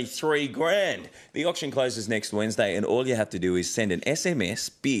nearly $3,000. The auction closes next Wednesday, and all you have to do is send an SMS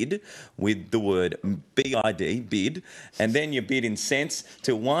bid with the word BID, bid, and then you bid in cents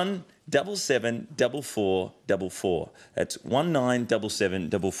to 1774444. That's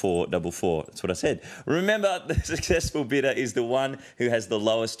 19774444. That's what I said. Remember, the successful bidder is the one who has the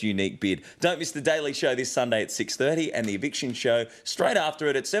lowest unique bid. Don't miss the Daily Show this Sunday at 6:30 and the Eviction Show straight after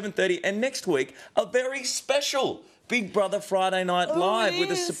it at 7:30. And next week, a very special Big Brother Friday Night Live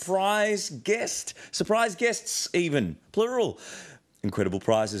with a surprise guest. Surprise guests even, plural. Incredible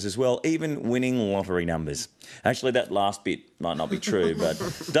prizes as well, even winning lottery numbers. Actually, that last bit might not be true, but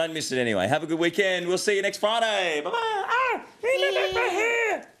don't miss it anyway. Have a good weekend. We'll see you next Friday. Bye-bye.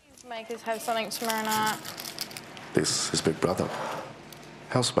 Make us have something tomorrow night. This is Big Brother.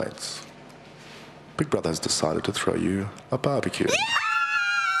 Housemates, Big Brother has decided to throw you a barbecue.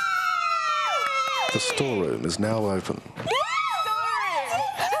 The storeroom is now open.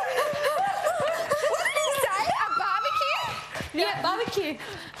 Yeah, barbecue.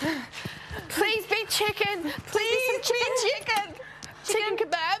 Please be chicken. Please be chicken. Chicken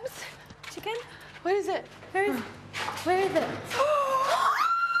kebabs. Chicken? What is it? Where is it?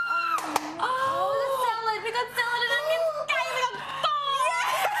 Oh, the salad. We got salad and onions.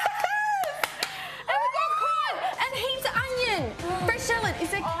 And we got corn and heaps of onion. Fresh salad. Is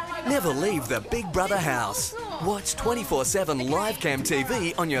there... Never leave the Big Brother house. Watch 24/7 live cam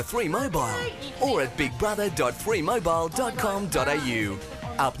TV on your 3 Mobile or at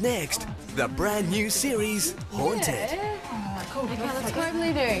bigbrother.3mobile.com.au. Up next, the brand new series, Haunted. Cool. Okay, let's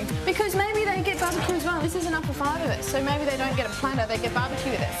totally do. Because maybe they get barbecue as well. This is enough for 5 of us. So maybe they don't get a platter, they get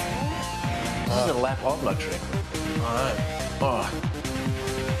barbecue with us. This is a lap of luxury. I know. Oh.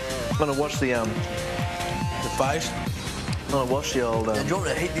 I'm going to watch the face. I'm going to watch the old... do you want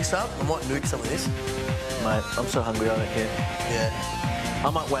me to heat this up? I might nuke some of this. Mate, I'm so hungry I don't care. Yeah. I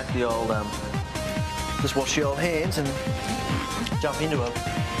might whack the old... just wash the old hands and jump into a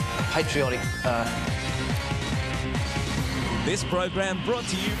patriotic... This program brought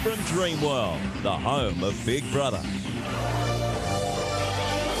to you from Dreamworld, the home of Big Brother.